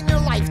once in your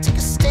life, take a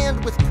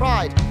stand with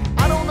pride.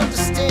 I don't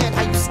understand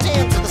how you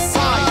stand to the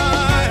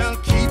side. I'll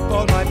keep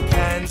all my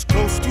plans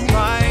close to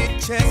my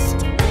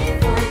chest.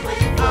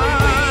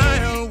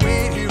 I'll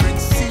wait here and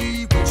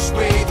see which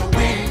way the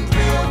wind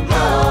will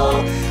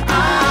blow.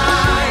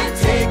 I'm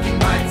taking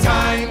my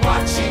time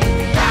watching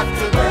the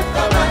afterbirth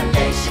of a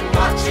nation,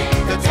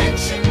 watching the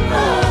tension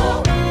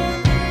grow.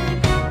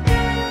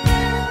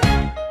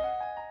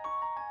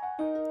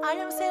 I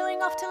am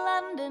sailing off to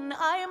London.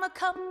 I am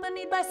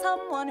accompanied by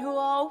someone who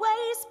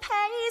always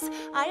pays.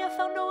 I have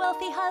found a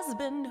wealthy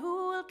husband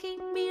who will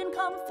keep me in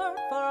comfort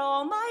for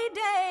all my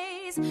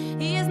days.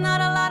 He is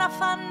not a lot of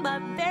fun,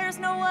 but there's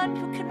no one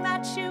who can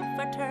match you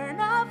for turn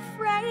of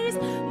phrase.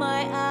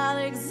 My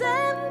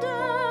Alexander,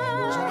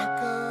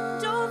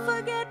 don't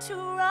forget to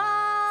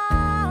ride.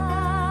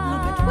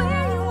 Look at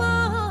where you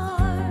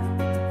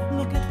are.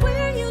 Look at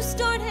where you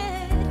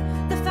started.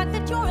 The fact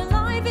that you're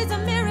alive is a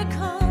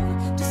miracle.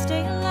 To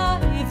stay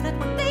alive, that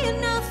would be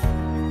enough.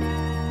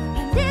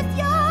 And if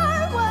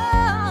your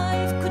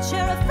wife could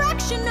share a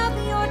fraction of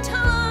your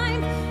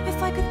time,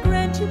 if I could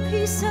grant you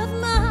peace of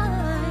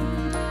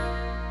mind,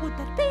 would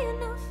that be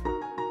enough?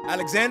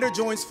 Alexander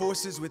joins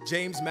forces with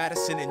James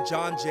Madison and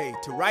John Jay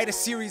to write a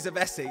series of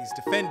essays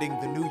defending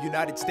the new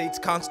United States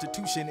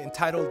Constitution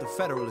entitled The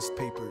Federalist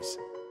Papers.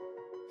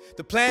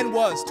 The plan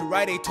was to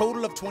write a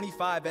total of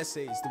 25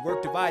 essays, the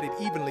work divided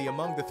evenly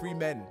among the 3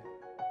 men.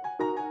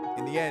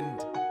 In the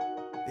end,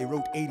 they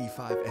wrote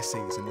 85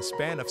 essays in the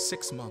span of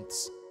 6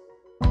 months.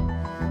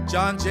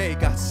 John Jay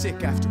got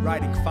sick after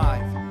writing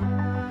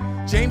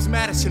 5. James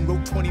Madison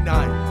wrote 29.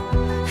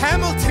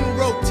 Hamilton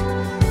wrote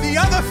the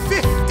other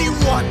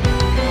 51.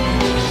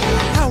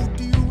 How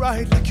do you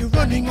write like you're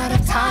running out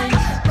of time?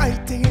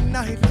 Write day and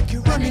night like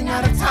you're running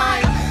out of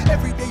time.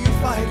 Every day you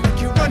fight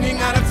like you're running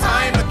out of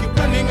time. Like you're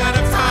running out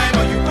of time.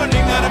 Are you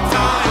running out of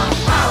time?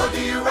 How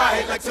do you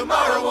write like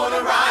tomorrow won't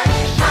arrive?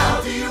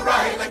 How do you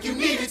write like you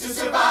needed to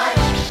survive?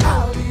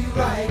 How do you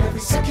write every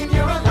second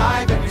you're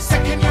alive? Every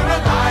second you're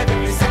alive.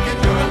 Every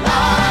second you're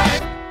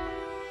alive.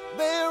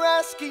 They're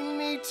asking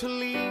me to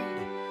lead.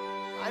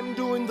 I'm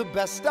doing the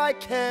best I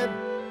can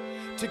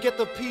to get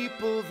the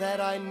people that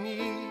I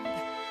need.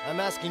 I'm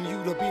asking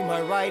you to be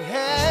my right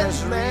hand,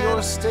 Treasury man.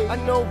 Or state. I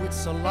know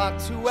it's a lot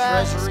to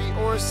ask. Treasury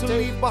or state. To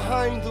leave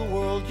behind the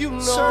world, you know.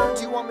 Sir,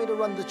 do you want me to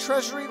run the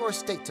Treasury or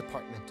State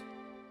Department?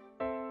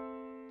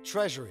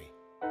 Treasury.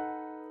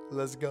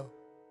 Let's go.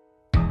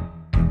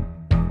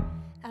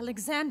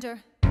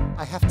 Alexander.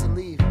 I have to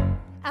leave.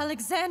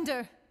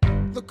 Alexander.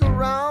 Look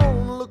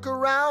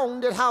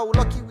around at how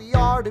lucky we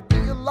are to be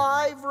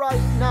alive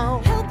right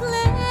now. Helpless.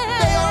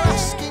 They are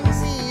asking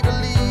me to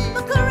leave.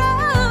 Look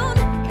around.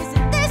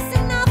 Isn't this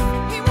enough?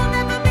 He will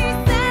never be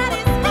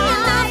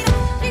satisfied.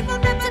 He will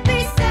never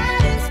be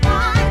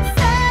satisfied.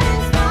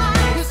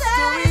 Satisfied.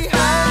 History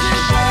has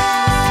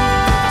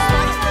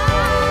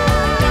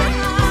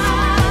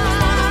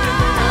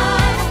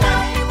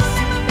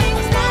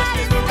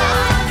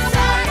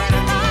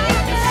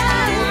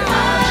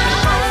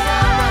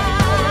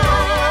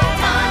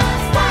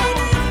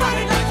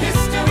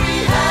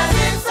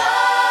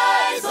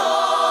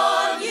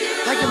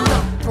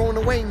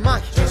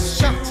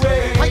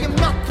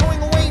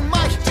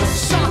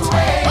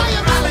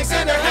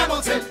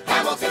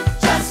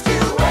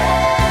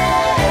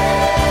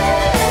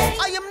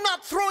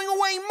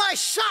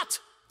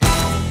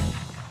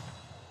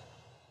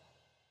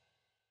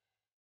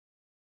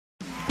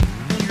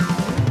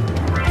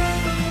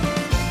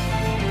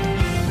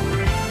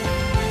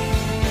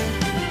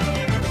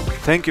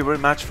Thank you very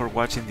much for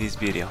watching this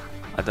video,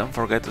 and don't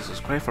forget to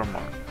subscribe for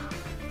more.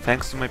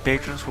 Thanks to my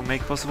patrons who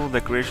make possible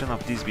the creation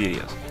of these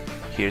videos.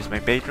 Here's my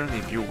Patreon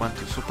if you want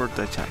to support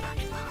the channel.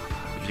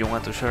 If you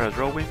want to share a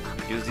drawing,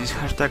 use this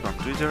hashtag on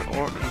Twitter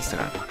or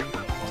Instagram.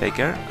 Take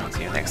care and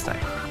see you next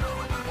time.